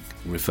 as Mig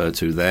referred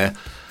to there,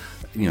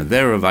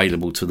 they're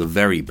available to the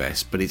very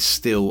best, but it's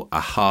still a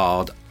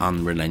hard,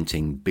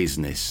 unrelenting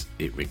business.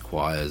 It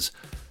requires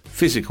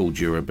physical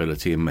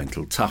durability and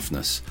mental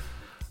toughness.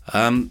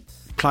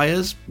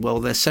 Players, well,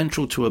 they're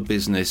central to a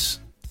business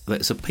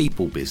that's a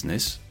people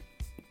business,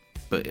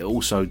 but it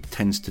also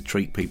tends to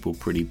treat people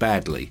pretty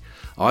badly.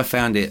 I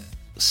found it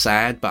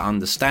sad but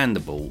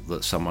understandable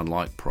that someone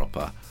like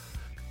Pröpper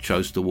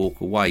chose to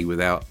walk away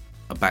without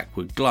a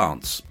backward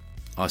glance.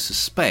 I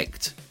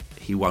suspect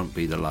he won't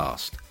be the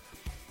last.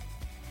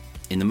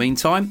 In the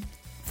meantime,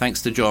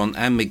 thanks to John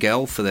and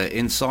Miguel for their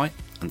insight,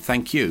 and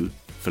thank you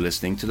for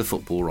listening to the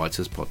Football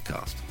Writers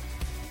Podcast.